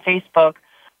follow on Facebook.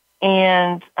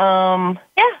 And,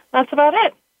 that's about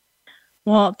it.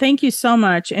 Well, thank you so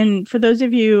much. And for those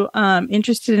of you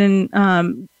interested in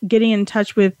getting in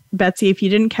touch with Betsy, if you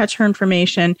didn't catch her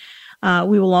information,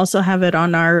 we will also have it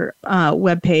on our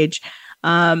webpage.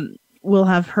 We'll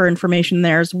have her information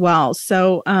there as well.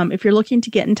 So if you're looking to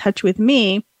get in touch with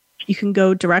me, you can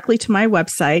go directly to my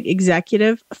website,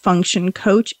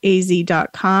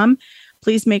 executivefunctioncoachaz.com.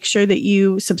 Please make sure that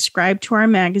you subscribe to our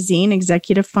magazine,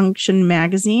 Executive Function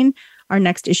Magazine. Our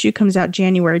next issue comes out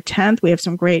January 10th. We have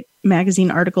some great magazine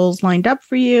articles lined up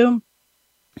for you.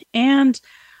 And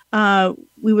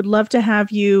we would love to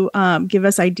have you give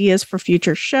us ideas for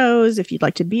future shows. If you'd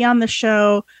like to be on the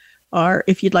show, or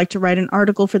if you'd like to write an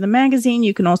article for the magazine,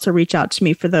 you can also reach out to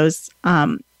me for those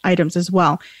items as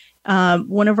well.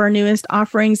 One of our newest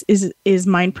offerings is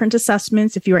mind print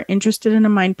assessments. If you are interested in a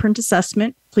mind print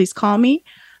assessment, please call me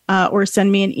or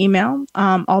send me an email.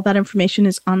 All that information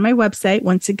is on my website.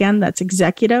 Once again, that's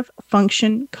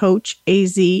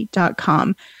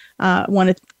executivefunctioncoachaz.com. I want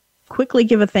to quickly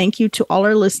give a thank you to all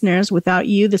our listeners. Without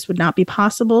you, this would not be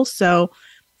possible. So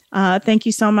thank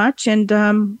you so much. And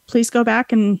please go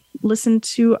back and listen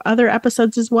to other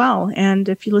episodes as well. And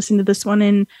if you listen to this one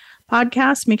in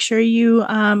podcast, make sure you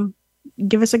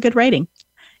give us a good rating.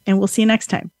 And we'll see you next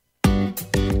time.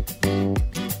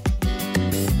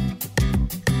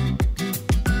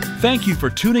 Thank you for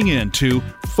tuning in to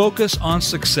Focus on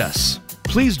Success.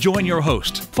 Please join your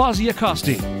host, Fozzie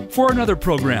Acosti, for another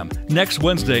program next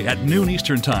Wednesday at noon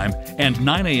Eastern Time and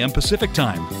 9 a.m. Pacific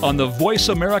Time on the Voice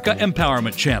America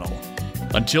Empowerment Channel.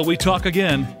 Until we talk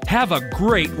again, have a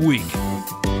great week.